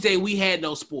Wednesday we had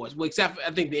no sports, well, except for,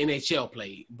 I think the NHL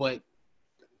played, but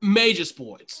major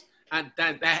sports. I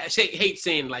hate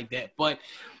saying it like that, but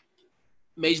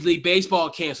Major League Baseball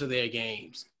canceled their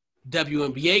games.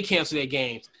 WNBA canceled their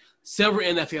games. Several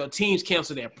NFL teams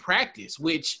canceled their practice,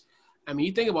 which I mean,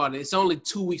 you think about it, it's only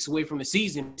 2 weeks away from the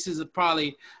season. These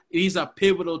are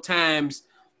pivotal times.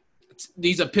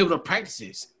 These are pivotal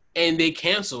practices, and they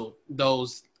cancel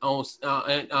those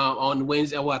on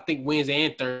Wednesday. Well, I think Wednesday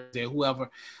and Thursday. Whoever,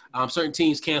 certain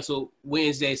teams cancel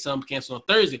Wednesday, some cancel on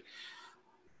Thursday.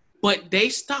 But they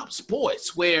stop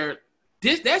sports where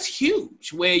that's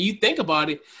huge. Where you think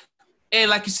about it, and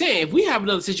like you said, if we have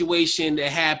another situation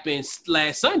that happens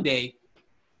last Sunday,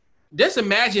 just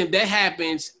imagine if that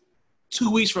happens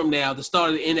 2 weeks from now, the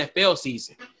start of the NFL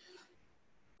season.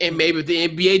 And maybe if the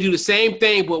NBA do the same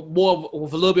thing, but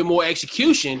with a little bit more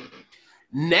execution,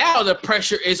 now the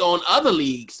pressure is on other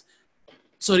leagues.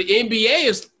 So the NBA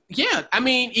is, I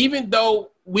mean, even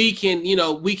though we can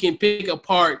pick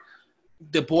apart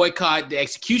the boycott, the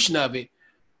execution of it,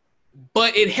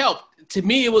 but it helped. To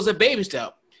me, it was a baby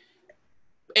step.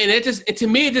 And it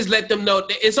just let them know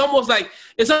that it's almost like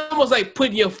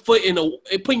putting your foot in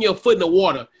the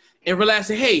water and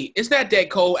realizing, hey, it's not that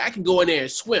cold. I can go in there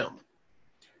and swim.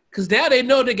 Because now they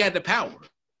know they got the power.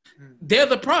 They're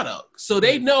the product. So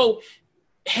they know,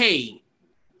 hey,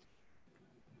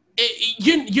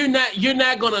 you're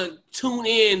not gonna tune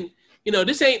in.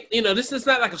 This is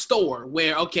not like a store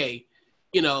where, okay,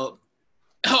 it's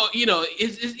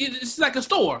like a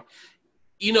store.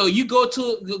 You go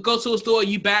to a store,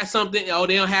 you buy something,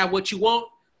 they don't have what you want.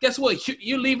 Guess what?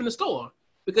 You're leaving the store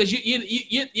because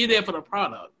you're there for the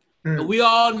product. And we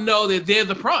all know that they're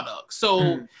the product.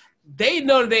 So they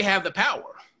know that they have the power.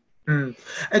 And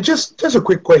just a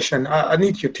quick question. I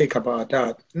need your take about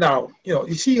that. Now,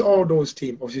 you see all those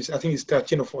teams. Obviously, I think it's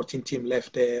 13 or 14 teams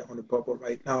left there on the bubble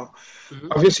right now. Mm-hmm.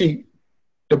 Obviously,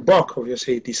 the Buck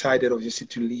decided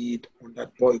to lead on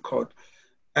that boycott.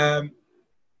 Are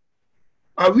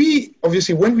we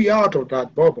when we are out of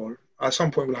that bubble? At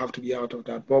some point, we'll have to be out of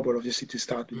that bubble, obviously, to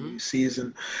start the new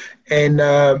season. And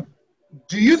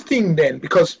do you think then,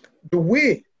 because the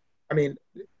way,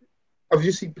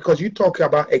 obviously, because you talk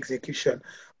about execution,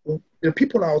 the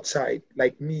people outside,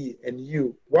 like me and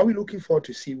you, what we're looking forward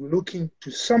to see, we're looking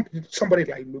to somebody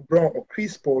like LeBron or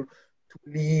Chris Paul to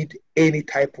lead any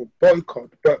type of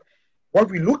boycott. But what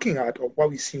we're looking at, or what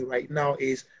we're seeing right now,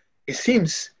 is it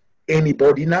seems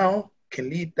anybody now can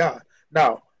lead that.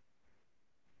 Now,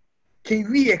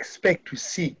 can we expect to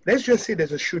see, let's just say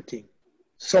there's a shooting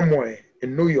somewhere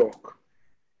in New York.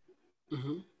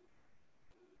 Mm-hmm.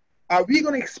 Are we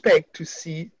going to expect to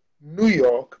see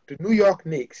the New York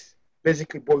Knicks,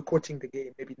 basically boycotting the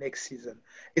game maybe next season?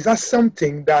 Is that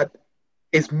something that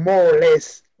is more or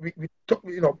less,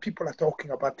 people are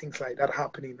talking about things like that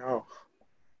happening now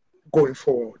going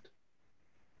forward?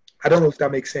 I don't know if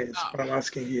that makes sense, what I'm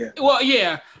asking here. Well,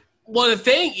 yeah. Well, the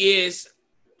thing is,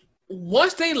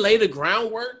 once they lay the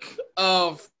groundwork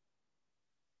of,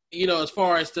 as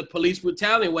far as the police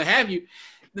brutality and what have you,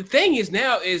 the thing is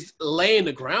now is laying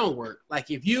the groundwork. Like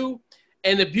and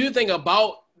the beautiful thing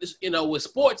about this, with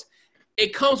sports,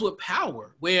 it comes with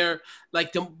power. Where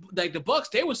like the Bucks,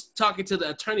 they was talking to the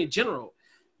Attorney General.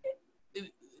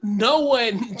 No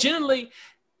one generally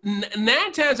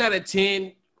 9 times out of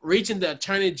 10 reaching the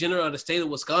Attorney General of the state of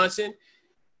Wisconsin,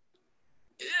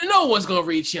 no one's gonna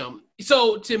reach him.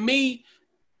 So to me,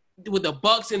 with the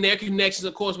Bucks and their connections,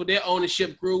 of course, with their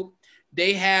ownership group,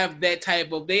 they have that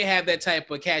type of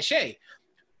cachet.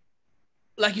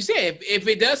 Like you said, if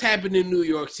it does happen in New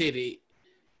York City,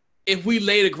 if we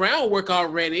lay the groundwork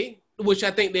already, which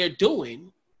I think they're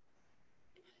doing,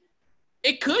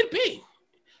 it could be.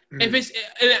 Mm-hmm. If it's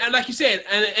and like you said,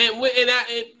 and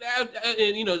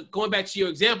going back to your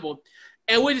example,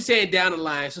 and we're just saying down the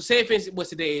line. So say for instance, what's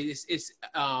today?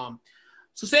 So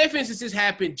say for instance, this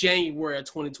happened January of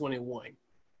 2021.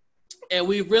 And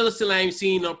we really still ain't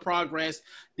seen no progress.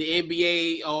 The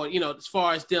NBA, or as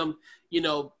far as them,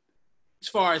 as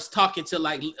far as talking to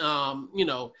like,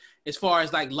 as far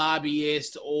as like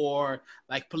lobbyists or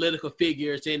like political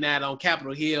figures, they're not on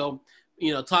Capitol Hill,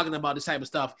 talking about this type of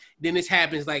stuff. Then this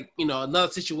happens like,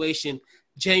 another situation,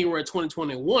 January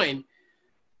 2021.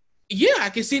 Yeah, I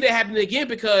can see that happening again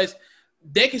because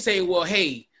they can say, well,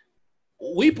 hey,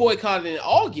 we boycotted in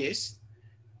August.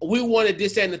 We wanted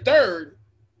this and the third.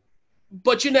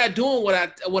 But you're not doing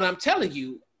what I'm telling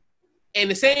you.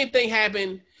 And the same thing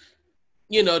happened,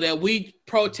 that we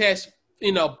protest,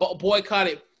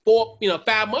 boycotted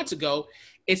 5 months ago.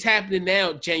 It's happening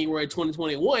now, January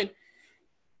 2021.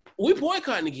 We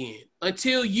boycotting again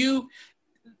until you,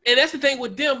 and that's the thing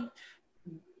with them,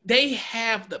 they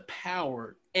have the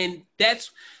power. And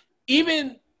that's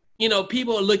even,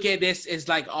 people look at this as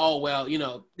like, oh, well,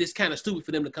 this kind of stupid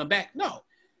for them to come back. No.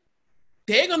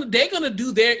 They're gonna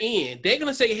do their end. They're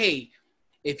gonna say, hey,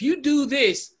 if you do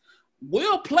this,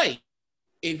 we'll play.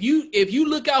 if you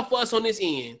look out for us on this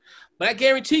end, but I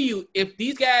guarantee you, if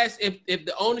these guys, if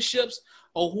the ownerships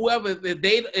or whoever,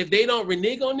 if they don't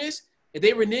renege on this,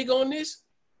 they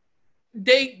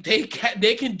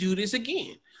can do this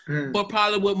again, but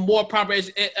probably with more proper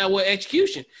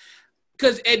execution.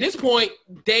 Because at this point,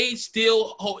 they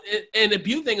still hold, and the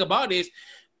beautiful thing about it is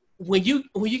when you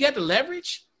get the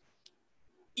leverage,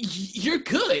 you're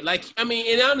good. Like, I mean,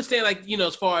 and I understand, like, you know,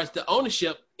 as far as the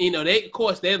ownership, you know,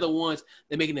 they're the ones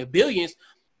that are making the billions,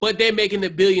 but they're making the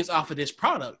billions off of this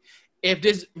product. If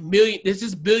this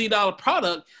 $1 billion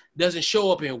product doesn't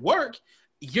show up and work,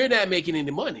 you're not making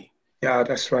any money. Yeah,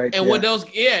 that's right. And what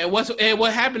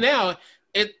happened now?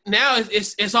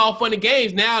 It's all fun and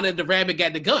games now that the rabbit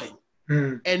got the gun,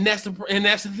 and that's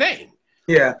the thing.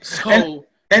 Yeah. So.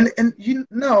 And you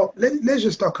know, let's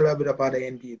just talk a little bit about the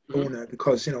NBA owner,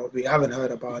 because, you know, we haven't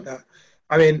heard about that.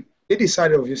 I mean, they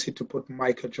decided obviously to put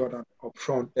Michael Jordan up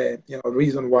front there. You know, the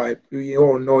reason why we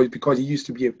all know is because he used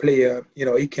to be a player. You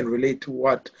know, he can relate to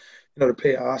what, you know, the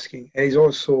player asking, and he's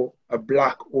also a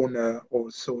black owner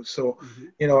also. So,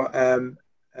 you know,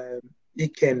 he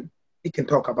can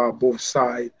talk about both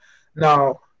sides.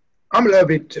 Now, I'm a little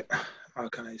bit, how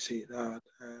can I say that?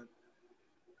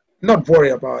 Not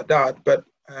worried about that, but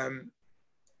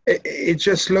it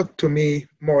just looked to me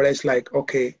more or less like,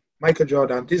 okay, Michael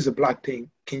Jordan, this is a black thing.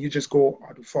 Can you just go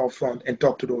at the forefront and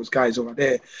talk to those guys over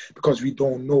there, because we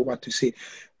don't know what to say?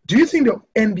 Do you think the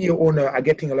NBA owner are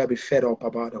getting a little bit fed up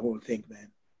about the whole thing,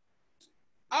 man?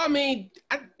 I mean,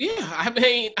 yeah. I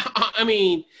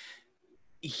mean,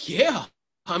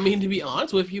 to be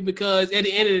honest with you, because at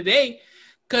the end of the day,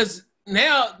 because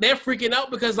now they're freaking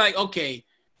out because, like, okay,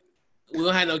 we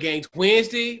don't have no games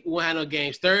Wednesday, we won't have no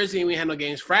games Thursday, we have no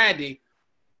games Friday.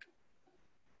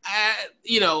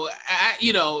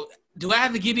 Do I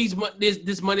have to give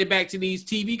this money back to these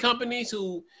TV companies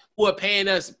who are paying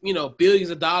us, you know, billions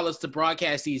of dollars to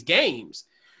broadcast these games?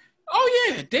 Oh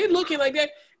yeah, they're looking like that,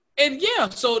 and yeah,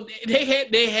 so they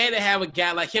had to have a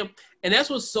guy like him, and that's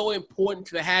what's so important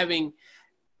to having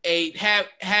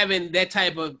that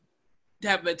type of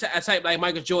a type like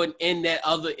Michael Jordan in that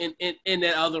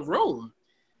other room.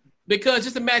 Because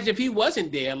just imagine if he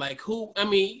wasn't there, like who? I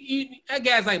mean,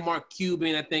 guys like Mark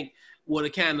Cuban, I think,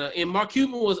 would have and Mark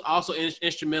Cuban was also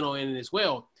instrumental in it as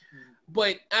well.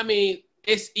 But I mean,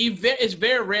 it's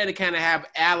very rare to kind of have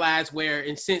allies where,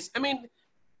 in sense, I mean,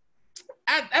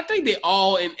 I think they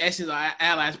all in essence are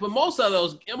allies, but most of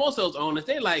those owners,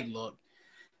 they like, look,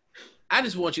 I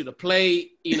just want you to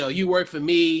play. You know, you work for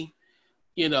me.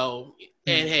 You know,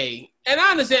 and hey, and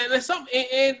I understand that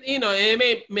and you know,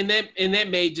 that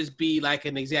may just be like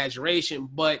an exaggeration,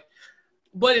 but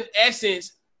in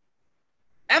essence,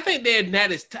 I think they're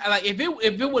not as like if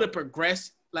it would have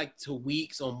progressed like to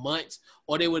weeks or months,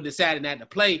 or they would have decided not to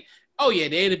play. Oh yeah,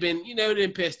 they'd have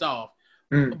been pissed off.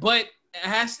 But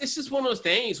it's just one of those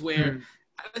things where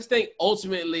I just think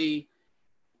ultimately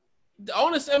the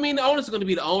owners are going to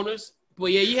be the owners,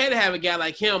 but yeah, you had to have a guy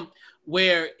like him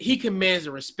where he commands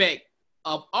the respect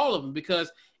of all of them,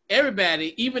 because everybody,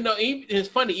 it's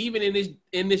funny, even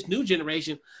in this new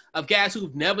generation of guys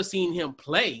who've never seen him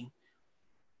play,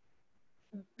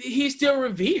 he's still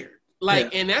revered.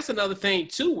 Like, and that's another thing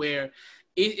too, where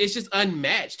it's just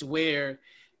unmatched. Where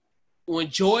when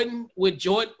Jordan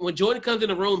comes in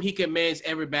the room, he commands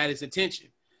everybody's attention.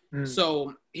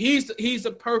 So he's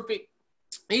perfect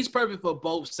for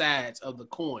both sides of the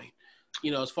coin.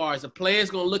 You know, as far as the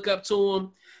players gonna look up to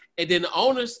him, and then the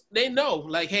owners, they know,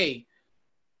 like, hey,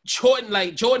 Jordan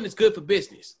is good for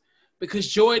business, because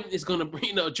Jordan is gonna,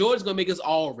 Jordan's gonna make us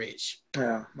all rich.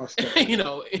 Yeah, most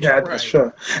definitely. Yeah, right. That's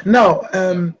sure. Now,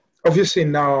 obviously,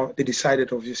 now they decided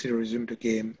to resume the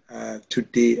game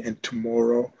today and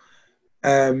tomorrow.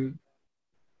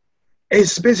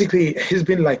 It's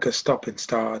been like a stop and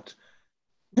start.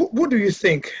 What do you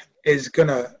think is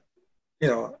gonna,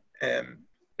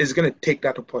 is going to take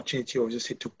that opportunity,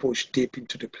 obviously, to push deep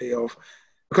into the playoff?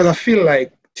 Because I feel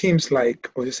like teams like,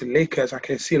 obviously, Lakers, I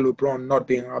can see LeBron not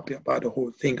being happy about the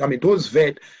whole thing. I mean, those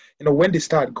vet, when they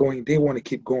start going, they want to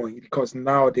keep going because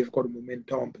now they've got a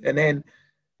momentum. And then,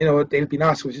 they've been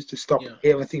asked just to stop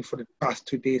everything for the past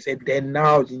 2 days. And then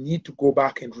now you need to go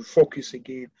back and refocus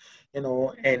again,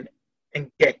 and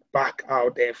get back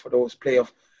out there for those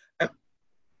playoffs.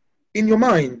 In your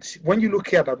mind, when you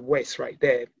look at that West right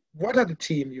there, what are the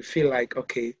teams you feel like,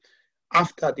 okay,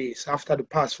 after the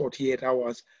past 48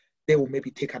 hours, they will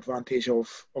maybe take advantage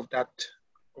of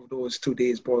those 2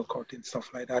 days boycott and stuff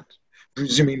like that,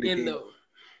 resuming the game?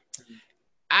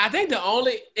 I think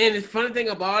and the funny thing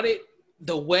about it,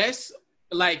 the West,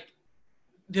 like,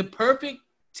 the perfect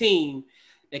team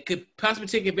that could possibly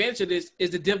take advantage of this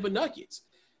is the Denver Nuggets.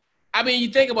 I mean, you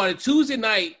think about it. Tuesday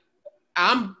night,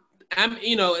 I'm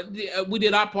we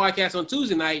did our podcast on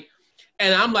Tuesday night,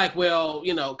 and I'm like, well,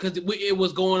 because it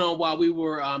was going on while we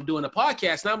were doing the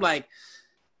podcast, and I'm like,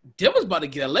 Denver's about to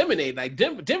get eliminated. Like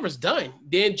Denver's done.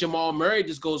 Then Jamal Murray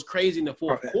just goes crazy in the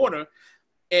fourth quarter,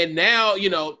 and now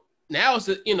it's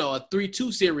a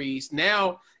 3-2 series.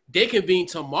 Now they convene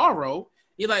tomorrow.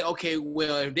 You're like, okay,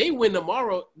 well, if they win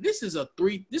tomorrow, this is a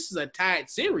tied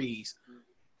series,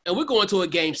 and we're going to a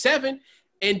game 7.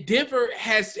 And Denver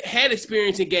has had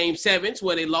experience in game 7s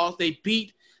where they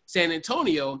beat San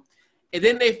Antonio, and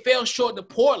then they fell short to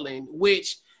Portland,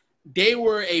 which they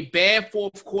were a bad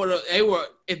fourth quarter.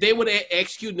 If they would have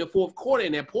executed in the fourth quarter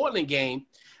in that Portland game,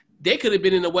 they could have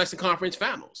been in the Western Conference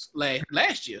Finals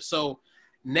last year. So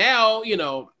now,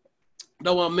 the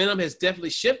momentum has definitely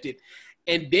shifted.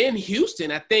 And then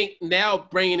Houston, I think now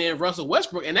bringing in Russell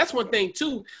Westbrook, and that's one thing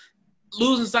too,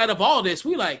 losing sight of all this,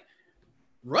 we like,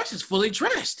 Russ is fully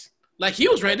dressed. Like, he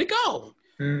was ready to go.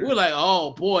 We were like,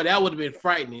 oh, boy, that would have been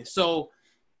frightening. So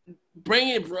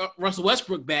bringing Russell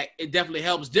Westbrook back, it definitely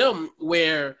helps them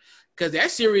because that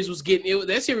series was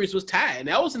tied. And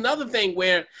that was another thing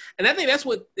where – and I think that's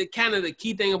what the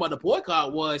key thing about the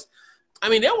boycott was. I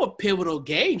mean, there were pivotal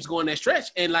games going that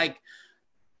stretch. And, like,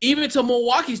 even to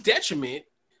Milwaukee's detriment,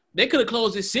 they could have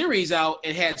closed this series out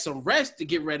and had some rest to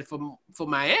get ready for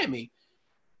Miami.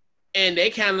 And they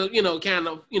kind of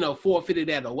forfeited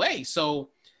that away. So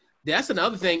that's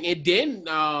another thing. And then,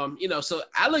 so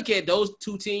I look at those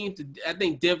two teams. I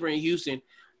think Denver and Houston,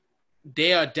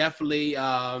 they are definitely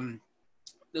they're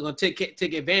going to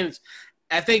take advantage.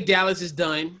 I think Dallas is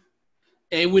done,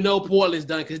 and we know Portland's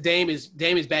done because Dame is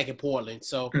back in Portland.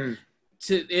 So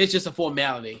it's just a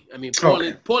formality. I mean,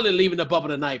 Portland leaving the bubble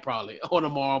tonight probably or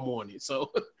tomorrow morning.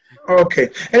 So. Okay.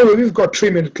 Anyway, we've got 3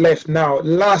 minutes left now.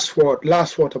 Last word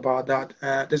about that.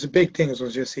 There's a big thing, as I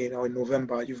was just saying, in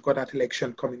November. You've got that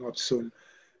election coming up soon.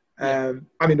 I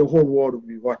mean, the whole world will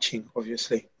be watching,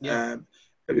 obviously. Yeah.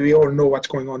 We all know what's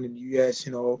going on in the US.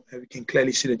 We can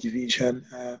clearly see the division.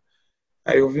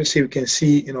 Obviously, we can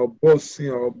see,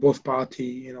 both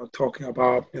parties, talking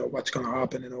about, what's going to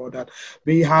happen and all that.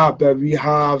 We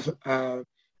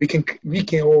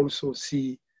can also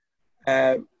see.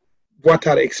 What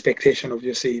are the expectations,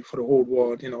 obviously, for the whole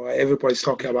world? Everybody's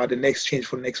talking about the next change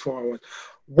for the next 4 hours.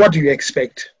 What do you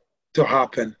expect to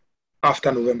happen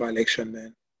after November election,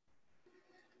 man?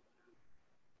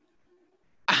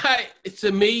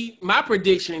 To me, my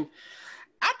prediction,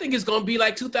 I think it's going to be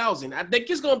like 2000. I think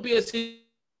it's going to be a situation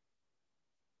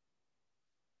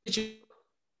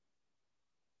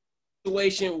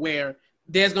where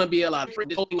there's going to be a lot of,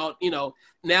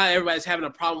 now everybody's having a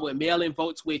problem with mail-in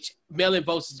votes, which mail-in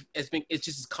votes is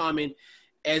just as common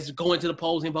as going to the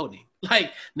polls and voting.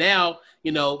 Like now,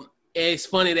 it's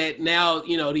funny that now,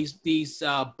 these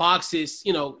boxes,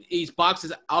 these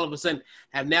boxes all of a sudden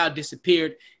have now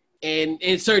disappeared, and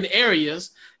in certain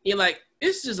areas, you're like,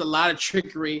 it's just a lot of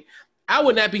trickery. I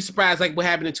would not be surprised like what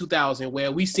happened in 2000,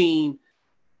 where we seen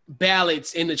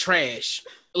ballots in the trash,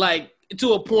 like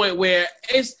to a point where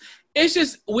it's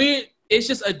just weird. It's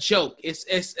just a joke.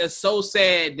 It's so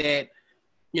sad that,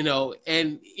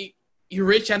 and you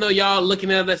Rich, I know y'all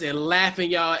looking at us and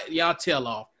laughing y'all tail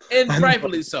off. And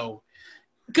rightfully so.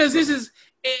 Because this is,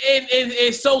 and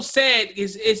it's so sad.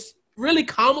 It's really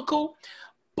comical,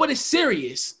 but it's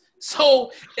serious.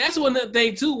 So that's one of the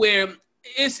things too, where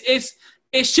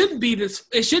it shouldn't be this,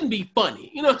 it shouldn't be funny.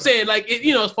 You know what I'm saying? Like,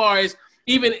 as far as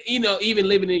even living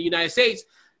in the United States,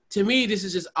 to me, this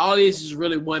is just all this is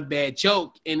really one bad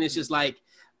joke, and it's just like,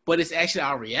 but it's actually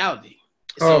our reality.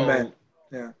 So, man,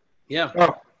 yeah.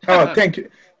 Oh, thank you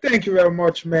very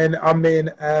much, man. I mean,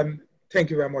 thank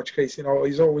you very much, Chris.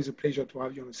 It's always a pleasure to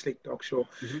have you on the Slick Talk Show.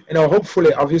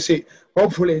 Hopefully,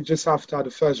 just after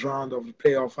the first round of the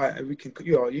playoff, we can,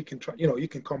 you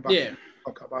can come back and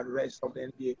talk about the rest of the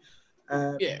NBA.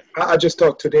 I just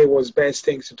thought today was best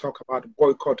things to talk about. The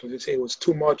boycott, obviously, it was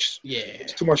too much. Yeah,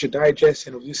 it's too much to digest,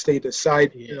 and obviously the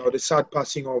side, the sad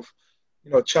passing of,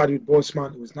 Chadwick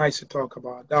Boseman. It was nice to talk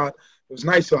about that. It was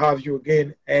nice to have you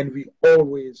again, and we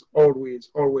always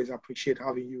appreciate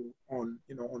having you on,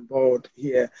 on board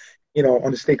here,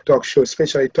 on the Slick Talk Show,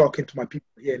 especially talking to my people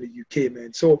here in the UK,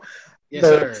 man. So,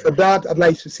 for that, I'd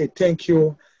like to say thank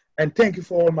you, and thank you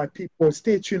for all my people.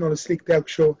 Stay tuned on the Slick Talk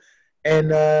Show,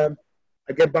 and I'll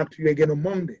get back to you again on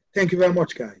Monday. Thank you very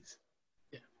much, guys.